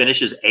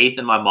 finishes 8th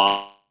in my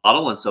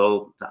model, and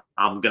so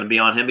I'm going to be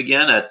on him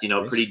again at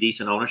pretty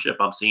decent ownership.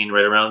 I'm seeing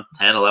right around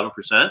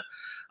 10-11%.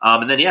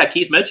 And then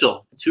Keith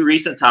Mitchell, 2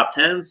 recent top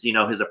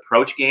 10s. His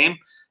approach game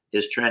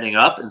is trending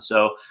up, and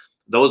so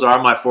those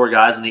are my 4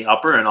 guys in the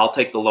upper, and I'll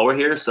take the lower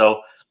here.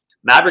 So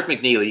Maverick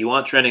McNeely, you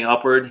want trending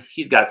upward?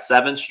 He's got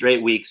 7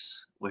 straight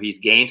weeks where he's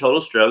gained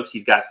total strokes.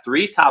 He's got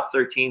 3 top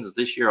 13s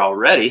this year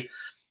already.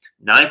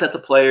 9th at the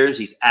Players.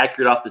 He's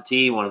accurate off the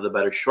tee, one of the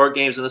better short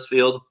games in this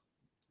field.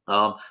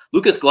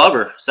 Lucas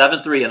Glover,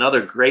 7-3,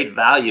 another great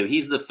value.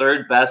 He's the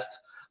 3rd best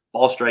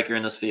ball striker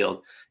in this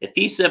field. If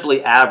he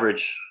simply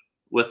average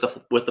with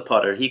the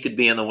putter, he could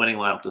be in the winning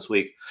lineup this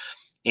week.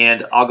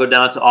 And I'll go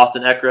down to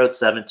Austin Eckroat,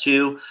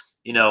 7-2.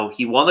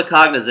 He won the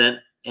Cognizant,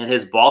 and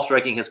his ball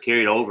striking has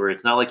carried over.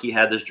 It's not like he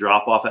had this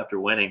drop off after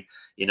winning.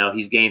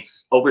 He's gained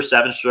over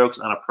 7 strokes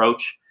on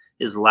approach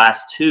his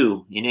last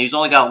 2. He's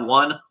only got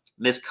 1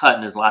 missed cut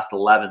in his last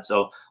 11.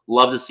 So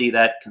love to see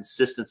that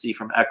consistency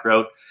from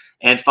Eckroat.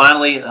 And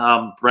finally,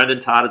 Brendan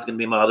Todd is going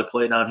to be my other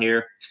play down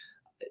here.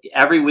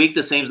 Every week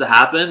this seems to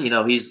happen.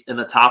 He's in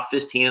the top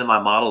 15 in my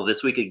model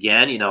this week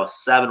again,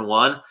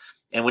 7-1.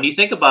 And when you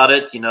think about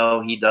it, he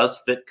does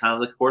fit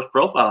kind of the course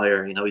profile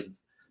here.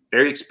 He's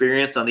very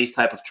experienced on these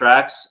type of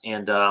tracks,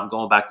 and I'm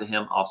going back to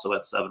him also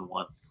at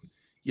 7-1.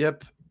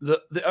 Yep.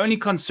 The only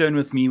concern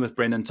with me with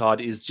Brendan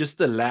Todd is just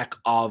the lack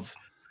of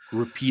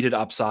repeated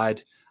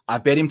upside.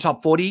 I've bet him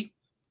top 40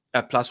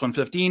 at plus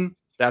 115.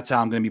 That's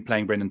how I'm going to be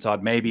playing Brendan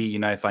Todd. Maybe,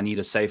 if I need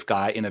a safe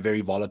guy in a very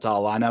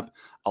volatile lineup,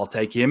 I'll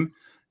take him.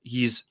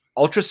 He's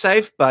ultra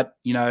safe, but,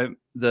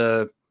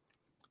 the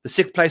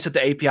 6th place at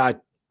the API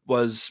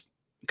was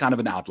kind of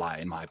an outlier,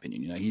 in my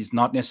opinion. He's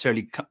not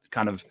necessarily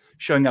kind of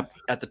showing up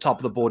at the top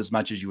of the board as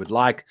much as you would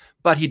like,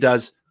 but he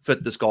does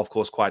fit this golf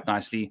course quite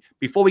nicely.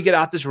 Before we get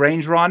out this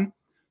range run,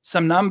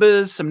 some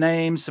numbers, some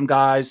names, some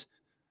guys.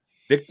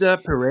 Victor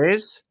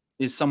Perez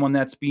is someone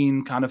that's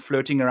been kind of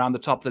flirting around the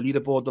top of the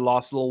leaderboard the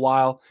last little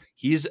while.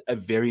 He's a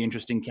very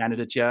interesting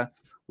candidate here.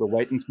 We'll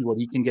wait and see what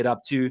he can get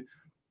up to.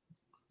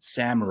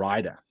 Sam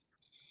Ryder.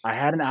 I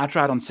had an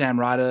outright on Sam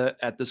Ryder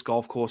at this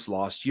golf course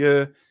last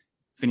year.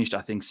 Finished,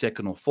 I think,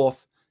 2nd or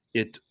 4th.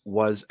 It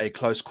was a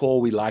close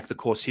call. We like the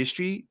course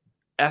history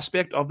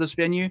aspect of this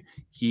venue.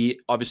 He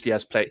obviously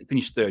has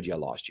finished 3rd year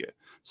last year.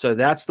 So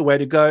that's the way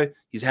to go.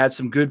 He's had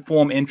some good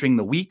form entering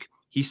the week.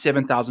 He's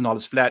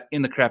 $7,000 flat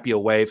in the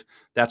crappier wave.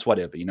 That's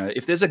whatever.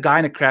 If there's a guy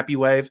in a crappy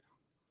wave,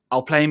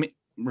 I'll play him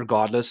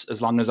regardless,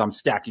 as long as I'm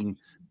stacking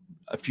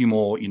a few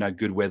more,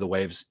 good weather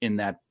waves in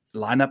that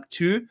lineup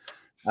too.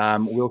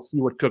 We'll see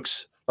what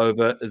cooks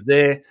over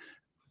there.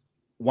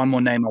 One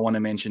more name I want to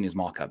mention is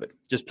Mark Hubbard,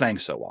 just playing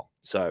so well.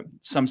 So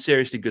some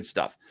seriously good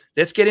stuff.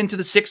 Let's get into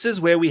the 6s,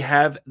 where we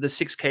have the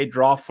 6K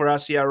draft for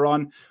us here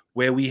on,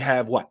 where we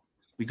have what?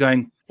 We're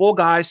going 4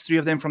 guys, 3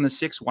 of them from the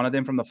 6, 1 of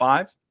them from the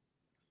 5.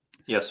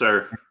 Yes,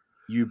 sir.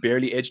 You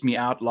barely edged me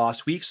out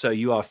last week, so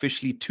you are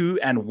officially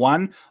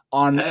 2-1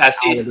 on our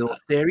little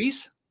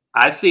series.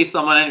 I see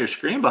someone on your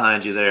screen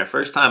behind you there.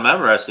 First time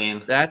ever I've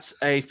seen. That's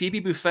a Phoebe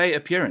Buffet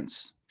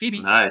appearance.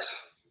 Phoebe. Nice.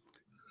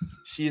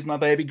 She's my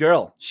baby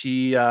girl.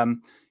 She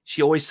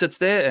always sits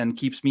there and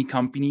keeps me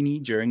company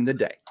during the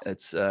day.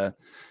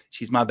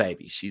 She's my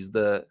baby.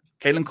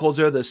 Caitlin calls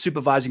her the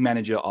supervising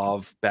manager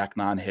of Back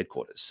Nine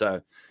headquarters.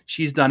 So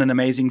she's done an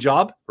amazing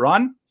job.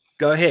 Ron,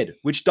 go ahead.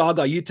 Which dog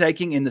are you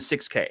taking in the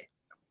 6K?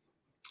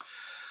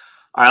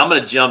 All right, I'm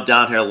going to jump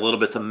down here a little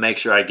bit to make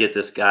sure I get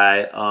this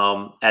guy.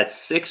 At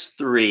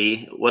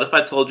 6'3", what if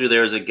I told you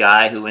there was a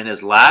guy who in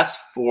his last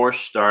 4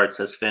 starts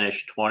has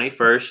finished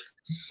 21st,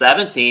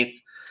 17th,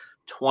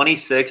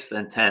 26th,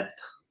 and 10th?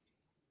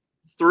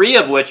 3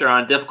 of which are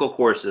on difficult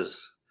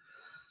courses.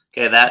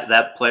 Okay,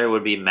 that player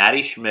would be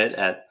Matty Schmidt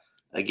at,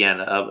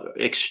 again,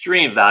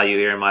 extreme value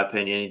here in my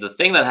opinion. The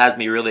thing that has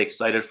me really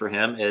excited for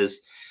him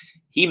is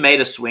he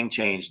made a swing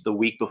change the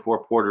week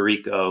before Puerto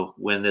Rico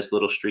when this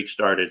little streak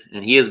started,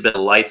 and he has been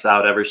lights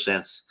out ever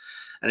since.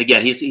 And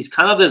again, he's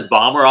kind of this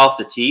bomber off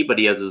the tee, but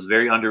he has this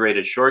very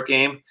underrated short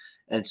game.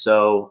 And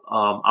so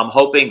I'm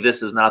hoping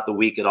this is not the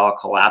week it all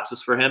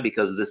collapses for him,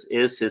 because this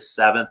is his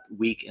 7th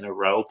week in a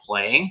row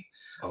playing.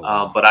 Oh,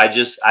 wow. But I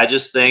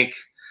just think,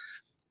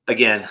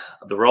 again,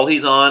 the role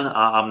he's on,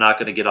 I'm not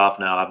going to get off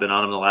now. I've been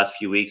on him the last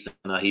few weeks,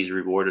 and he's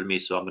rewarded me,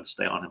 so I'm going to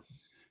stay on him.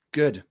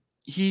 Good.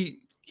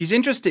 He's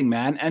interesting,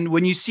 man. And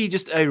when you see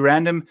just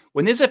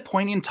when there's a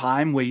point in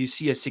time where you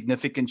see a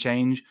significant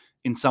change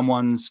in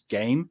someone's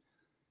game,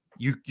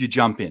 you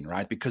jump in,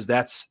 right? Because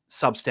that's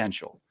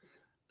substantial.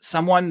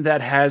 Someone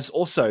that has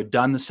also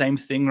done the same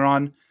thing,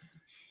 Ron,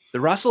 the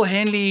Russell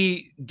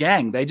Henley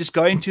gang, they just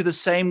go into the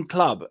same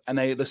club and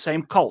the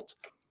same cult.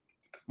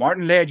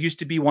 Martin Laird used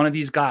to be one of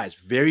these guys,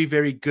 very,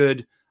 very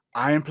good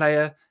iron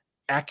player,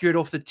 accurate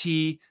off the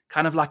tee,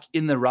 kind of like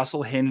in the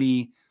Russell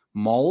Henley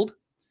mold.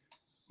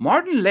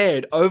 Martin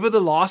Laird, over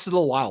the last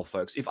little while,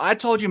 folks, if I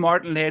told you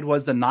Martin Laird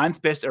was the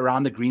 9th best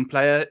around the green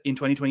player in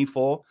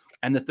 2024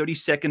 and the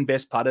 32nd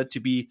best putter to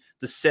be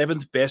the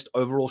 7th best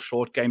overall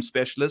short game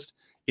specialist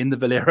in the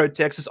Valero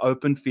Texas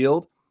Open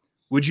field,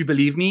 would you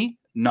believe me?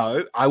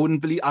 No, I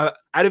wouldn't believe.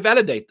 I'd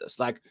validate this.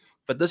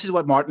 But this is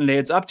what Martin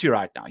Laird's up to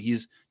right now.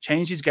 He's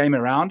changed his game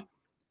around,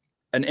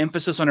 an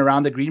emphasis on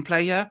around the green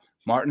play here.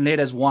 Martin Laird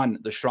has won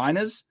the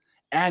Shriners,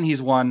 and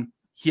he's won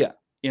here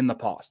in the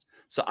past.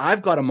 So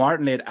I've got a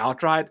Martin Laird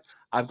outright.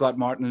 I've got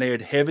Martin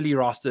Laird heavily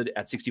rostered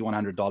at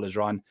 $6,100,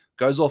 Ron.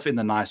 Goes off in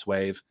the nice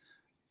wave.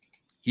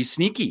 He's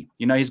sneaky.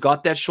 He's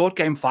got that short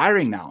game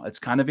firing now. It's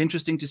kind of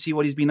interesting to see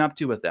what he's been up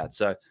to with that.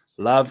 So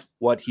love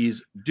what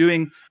he's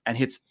doing, and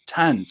hits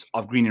tons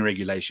of green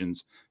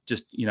irregulations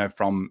just,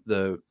 from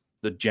the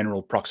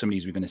general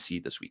proximities we're going to see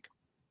this week.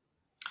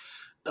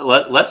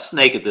 Let's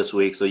snake it this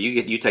week. So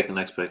you take the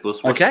next pick.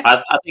 Okay.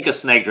 I think a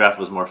snake draft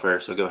was more fair.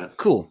 So go ahead.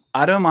 Cool.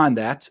 I don't mind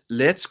that.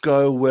 Let's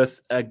go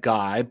with a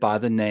guy by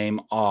the name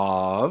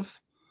of,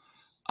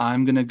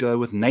 I'm going to go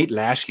with Nate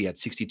Lashley at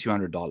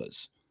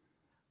 $6,200.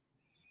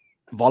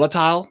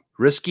 Volatile,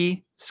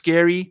 risky,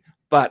 scary,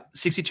 but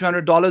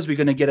 $6,200, we're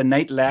going to get a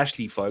Nate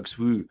Lashley, folks,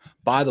 who,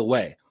 by the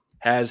way,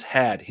 has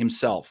had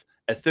himself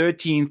a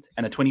 13th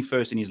and a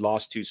 21st in his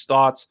last 2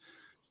 starts.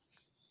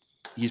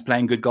 He's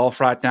playing good golf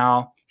right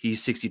now.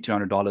 He's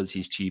 $6,200.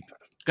 He's cheap.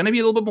 Going to be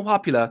a little bit more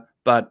popular,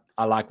 but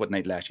I like what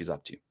Nate Lashley's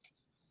up to.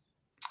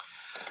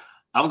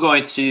 I'm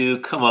going to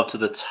come up to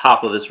the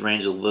top of this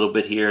range a little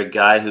bit here. A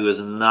guy who has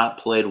not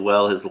played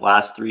well his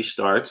last 3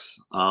 starts,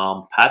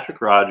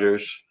 Patrick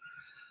Rogers.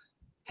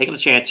 Taking a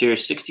chance here,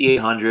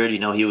 6,800.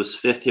 He was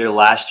 5th here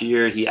last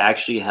year. He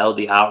actually held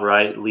the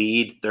outright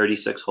lead,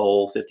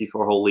 36-hole,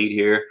 54-hole lead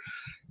here.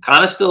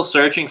 Kind of still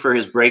searching for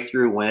his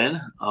breakthrough win,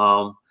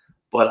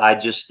 but I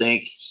just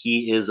think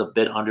he is a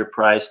bit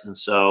underpriced, and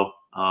so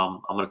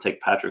I'm going to take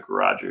Patrick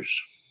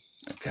Rogers.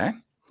 Okay,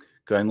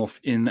 going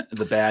off in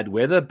the bad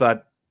weather,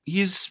 but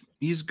he's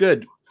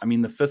good. I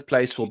mean, the 5th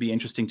place will be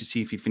interesting to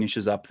see if he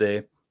finishes up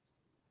there.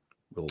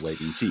 We'll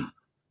wait and see.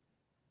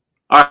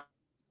 All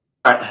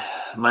right.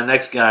 My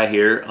next guy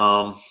here,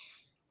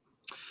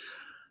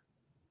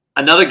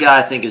 another guy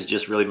I think is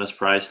just really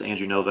mispriced,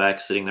 Andrew Novak,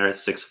 sitting there at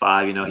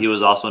 6'5". He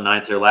was also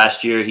 9th there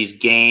last year. He's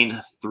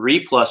gained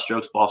 3+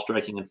 strokes ball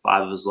striking in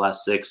 5 of his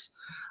last 6.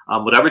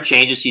 Whatever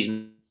changes he's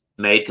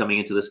made coming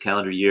into this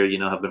calendar year,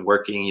 have been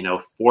working,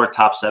 4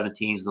 top 17s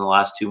in the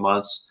last 2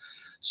 months.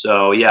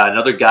 So, yeah,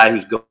 another guy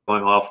who's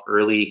going off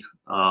early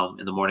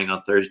in the morning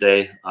on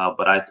Thursday.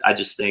 But I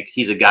just think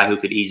he's a guy who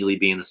could easily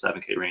be in the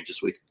 7K range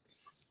this week.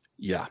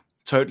 Yeah.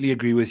 Totally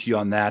agree with you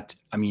on that.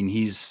 I mean,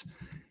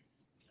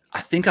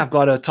 I think I've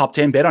got a top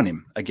 10 bet on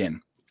him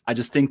again. I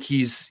just think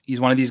he's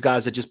one of these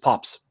guys that just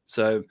pops.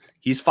 So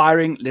he's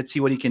firing. Let's see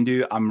what he can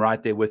do. I'm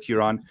right there with you,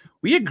 Ron.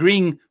 We're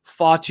agreeing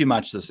far too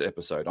much this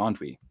episode, aren't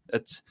we?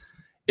 It's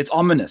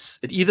ominous.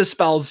 It either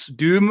spells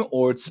doom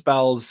or it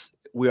spells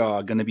we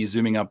are going to be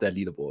zooming up that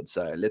leaderboard.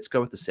 So let's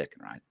go with the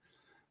second, right?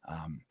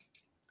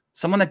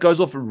 Someone that goes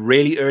off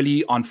really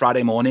early on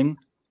Friday morning,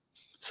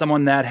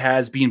 someone that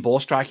has been ball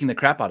striking the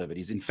crap out of it.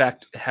 He's in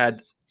fact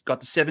got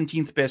the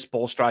 17th best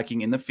ball striking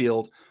in the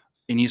field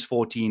in his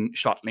 14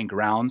 shot link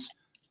rounds.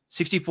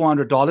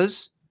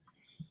 $6,400.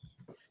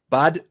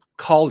 Bud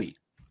Cauley,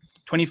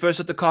 21st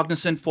at the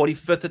Cognizant,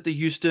 45th at the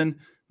Houston,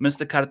 missed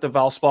the cut at the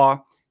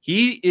Valspar.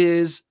 He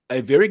is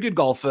a very good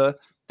golfer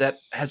that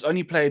has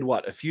only played,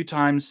 4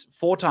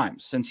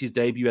 times since his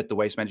debut at the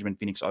Waste Management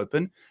Phoenix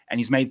Open, and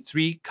he's made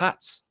 3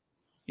 cuts.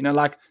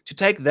 To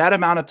take that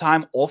amount of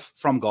time off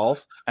from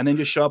golf and then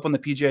just show up on the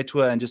PGA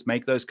Tour and just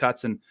make those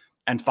cuts and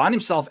find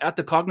himself at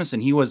the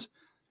Cognizant. He was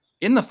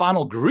in the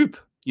final group,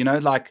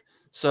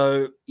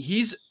 so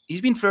he's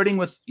been flirting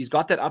with, he's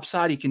got that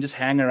upside. He can just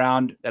hang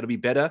around. That'll be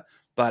better.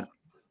 But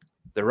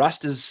the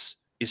rust is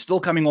still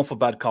coming off of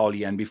Bud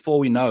Cauley. And before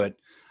we know it,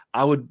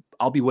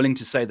 I'll be willing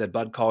to say that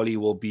Bud Cauley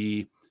will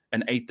be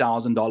an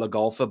 $8,000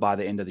 golfer by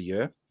the end of the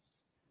year.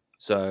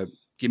 So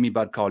give me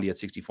Bud Cauley at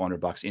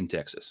 $6,400 in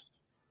Texas.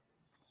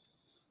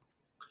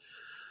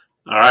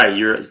 All right,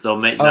 you're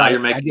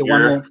making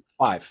your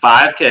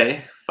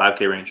 5K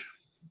range.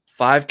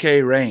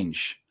 5K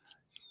range.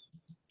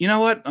 You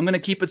know what? I'm going to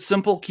keep it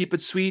simple, keep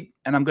it sweet,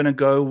 and I'm going to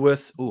go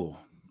with.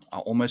 I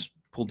almost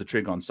pulled the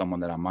trigger on someone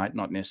that I might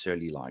not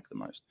necessarily like the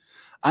most.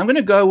 I'm going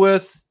to go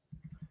with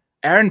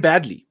Aaron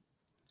Badley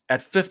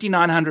at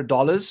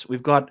 $5,900.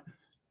 We've got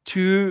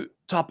 2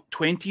 top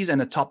 20s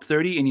and a top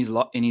 30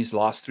 in his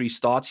last 3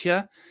 starts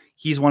here.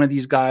 He's one of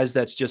these guys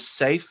that's just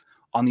safe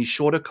on these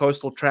shorter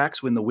coastal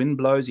tracks. When the wind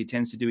blows, he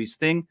tends to do his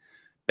thing.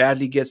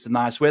 Badly gets the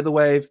nice weather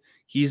wave.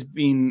 He's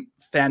been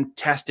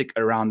fantastic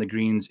around the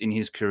greens in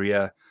his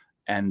career,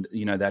 and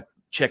that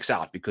checks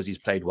out because he's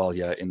played well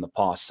here in the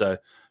past. So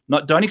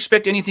don't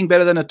expect anything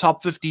better than a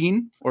top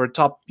 15 or a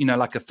top,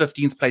 like a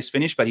 15th place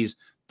finish, but he's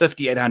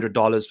 $5,800,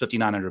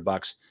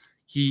 $5,900.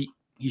 He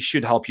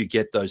should help you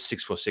get those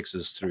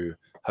 6-for-6s through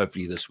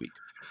hopefully this week.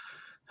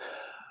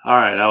 All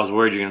right, I was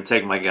worried you're going to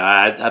take my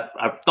guy.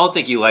 I don't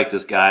think you like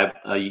this guy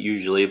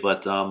usually,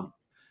 but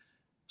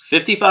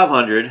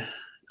 5,500.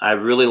 I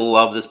really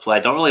love this play. I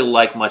don't really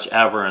like much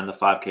ever in the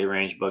 5K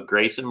range, but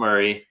Grayson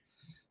Murray,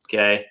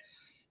 okay,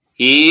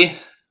 he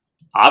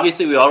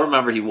obviously, we all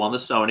remember he won the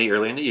Sony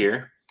early in the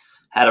year,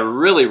 had a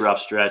really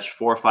rough stretch,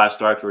 4 or 5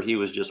 starts where he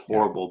was just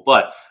horrible.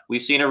 But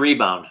we've seen a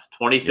rebound,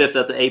 25th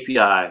at the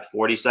API,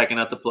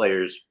 42nd at the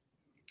Players.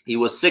 He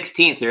was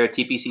 16th here at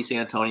TPC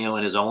San Antonio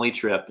in his only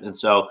trip. And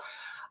so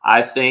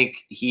I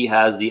think he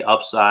has the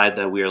upside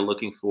that we are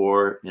looking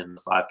for in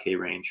the 5K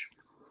range.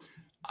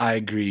 I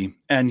agree.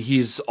 And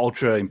he's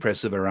ultra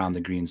impressive around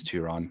the greens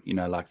too, Ron.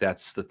 Like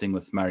that's the thing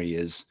with Murray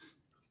is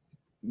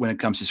when it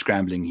comes to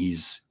scrambling,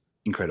 he's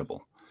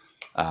incredible.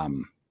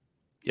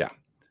 Yeah.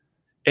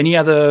 Any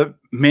other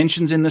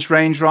mentions in this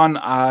range, Ron?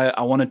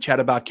 I want to chat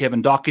about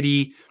Kevin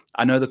Doherty.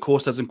 I know the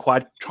course doesn't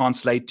quite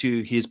translate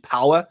to his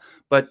power,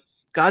 but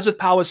guys with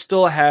power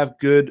still have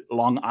good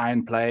long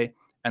iron play,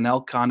 and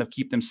they'll kind of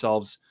keep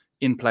themselves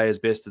in play as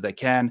best as they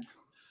can.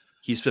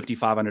 He's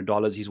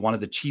 $5,500. He's one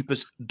of the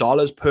cheapest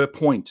dollars per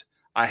point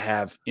I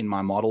have in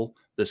my model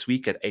this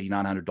week at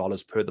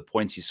 $8,900 per the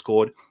points he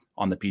scored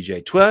on the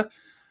PGA Tour.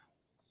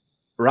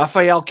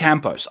 Rafael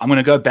Campos. I'm going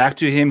to go back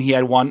to him. He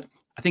had one.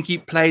 I think he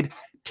played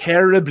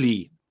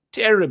terribly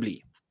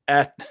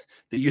at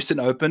the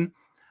Houston Open.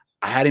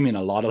 I had him in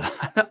a lot of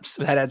lineups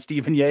that had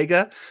Steven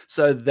Jaeger,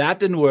 so that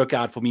didn't work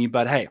out for me.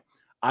 But hey,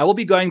 I will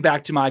be going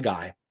back to my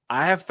guy.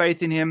 I have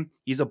faith in him.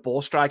 He's a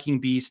ball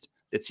striking beast.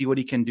 Let's see what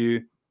he can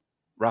do.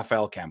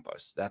 Rafael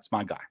Campos. That's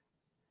my guy.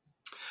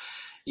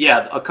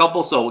 Yeah, a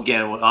couple. So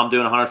again, I'm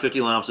doing 150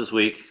 lineups this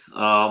week.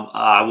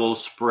 I will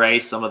spray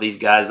some of these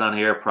guys on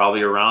here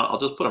probably around. I'll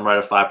just put them right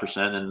at 5%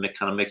 and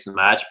kind of mix and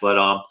match.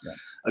 But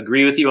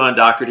agree with you on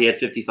Doherty at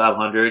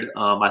 5,500.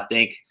 I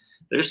think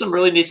there's some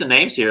really decent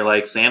names here.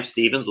 Like Sam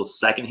Stevens was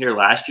second here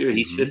last year.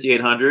 He's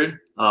 5,800.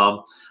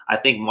 I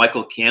think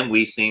Michael Kim,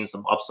 we've seen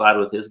some upside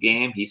with his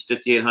game. He's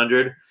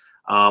 5,800.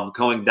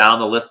 Going down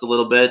the list a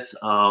little bit.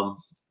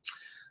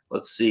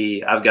 Let's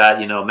see. I've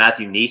got,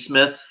 Matthew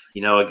Neesmith,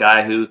 a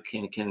guy who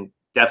can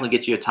definitely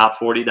get you a top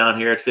 40 down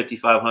here at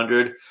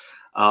 5,500.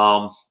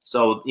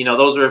 So,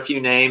 those are a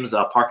few names.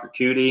 Parker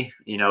Cootie,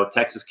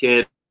 Texas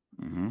kid,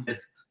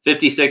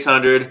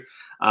 5,600.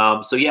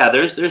 So yeah,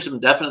 there's some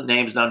definite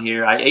names down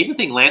here. I even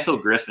think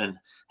Lanto Griffin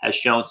has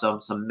shown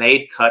some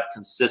made cut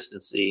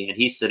consistency, and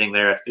he's sitting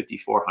there at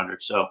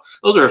 5,400. So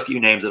those are a few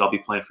names that I'll be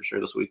playing for sure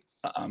this week.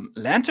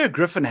 Lanto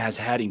Griffin has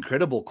had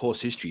incredible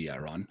course history,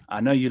 Aaron.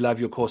 I know you love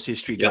your course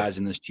history guys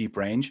in this cheap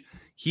range.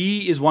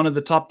 He is one of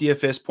the top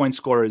DFS point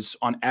scorers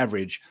on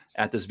average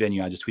at this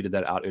venue. I just tweeted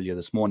that out earlier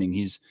this morning.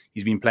 He's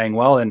been playing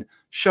well and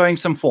showing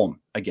some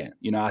form again.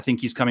 I think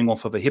he's coming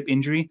off of a hip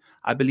injury,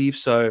 I believe.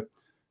 So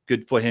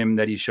good for him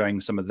that he's showing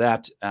some of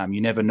that.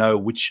 You never know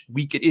which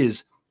week it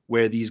is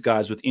where these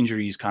guys with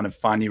injuries kind of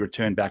finally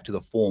return back to the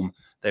form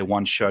they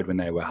once showed when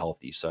they were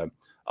healthy. So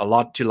a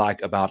lot to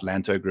like about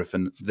Lanto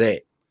Griffin there.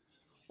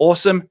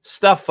 Awesome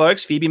stuff,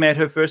 folks. Phoebe made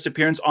her first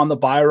appearance on the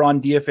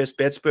Byron DFS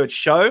BetSpurt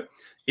show.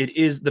 It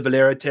is the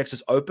Valero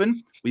Texas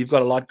Open. We've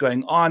got a lot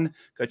going on.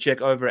 Go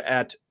check over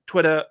at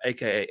Twitter,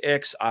 aka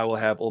X. I will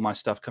have all my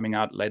stuff coming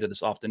out later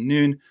this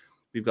afternoon.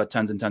 We've got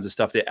tons and tons of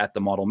stuff there at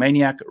the Model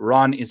Maniac.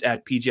 Ron is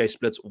at PJ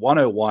Splits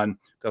 101.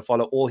 Go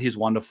follow all his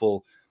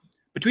wonderful.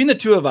 Between the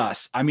two of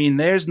us, I mean,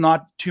 there's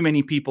not too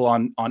many people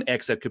on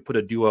X that could put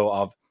a duo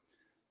of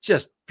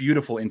just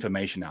beautiful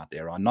information out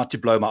there on. Not to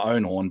blow my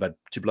own horn, but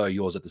to blow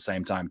yours at the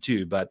same time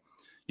too. But,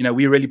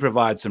 we really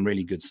provide some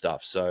really good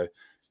stuff. So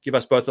give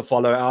us both a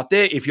follow out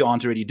there if you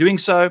aren't already doing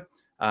so.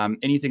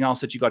 Anything else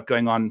that you got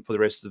going on for the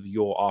rest of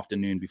your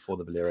afternoon before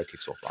the Valero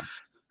kicks off, Ron?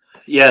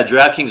 Yeah,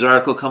 DraftKings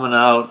article coming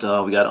out.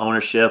 We got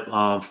ownership,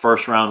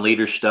 first round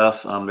leader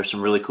stuff. There's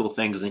some really cool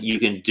things that you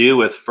can do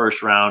with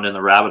first round in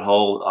the rabbit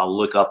hole.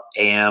 Look up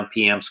AM,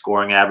 PM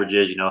scoring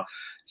averages,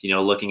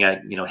 looking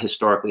at,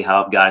 historically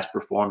how guys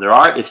perform.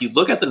 If you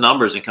look at the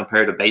numbers and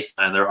compare to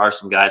baseline, there are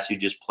some guys who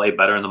just play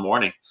better in the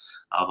morning.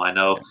 I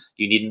know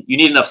you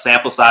need enough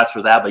sample size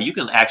for that, but you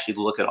can actually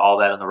look at all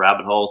that in the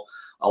rabbit hole,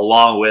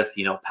 along with,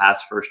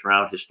 past first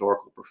round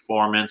historical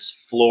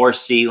performance, floor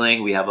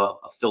ceiling. We have a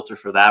filter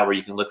for that where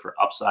you can look for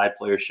upside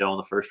players shown in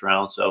the first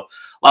round. So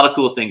a lot of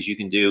cool things you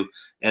can do.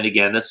 And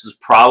again, this is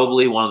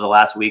probably one of the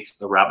last weeks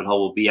the rabbit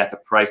hole will be at the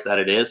price that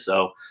it is.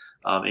 So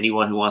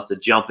anyone who wants to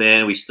jump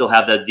in, we still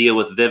have that deal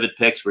with Vivid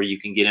Picks where you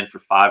can get in for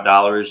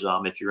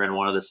 $5 if you're in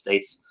one of the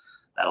states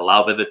that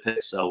allow Vivid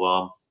Picks.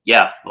 So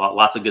yeah,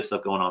 lots of good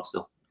stuff going on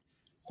still.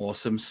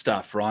 Awesome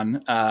stuff,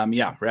 Ron.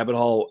 Yeah, Rabbit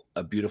Hole,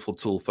 a beautiful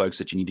tool, folks,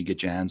 that you need to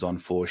get your hands on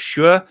for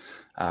sure.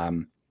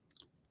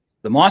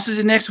 The Masters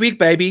is next week,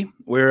 baby.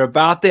 We're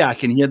about there. I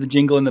can hear the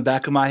jingle in the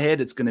back of my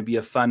head. It's going to be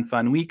a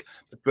fun week.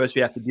 But first,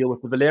 we have to deal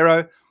with the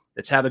Valero.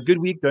 Let's have a good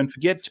week. Don't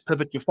forget to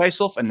pivot your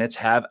face off, and let's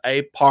have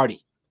a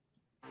party.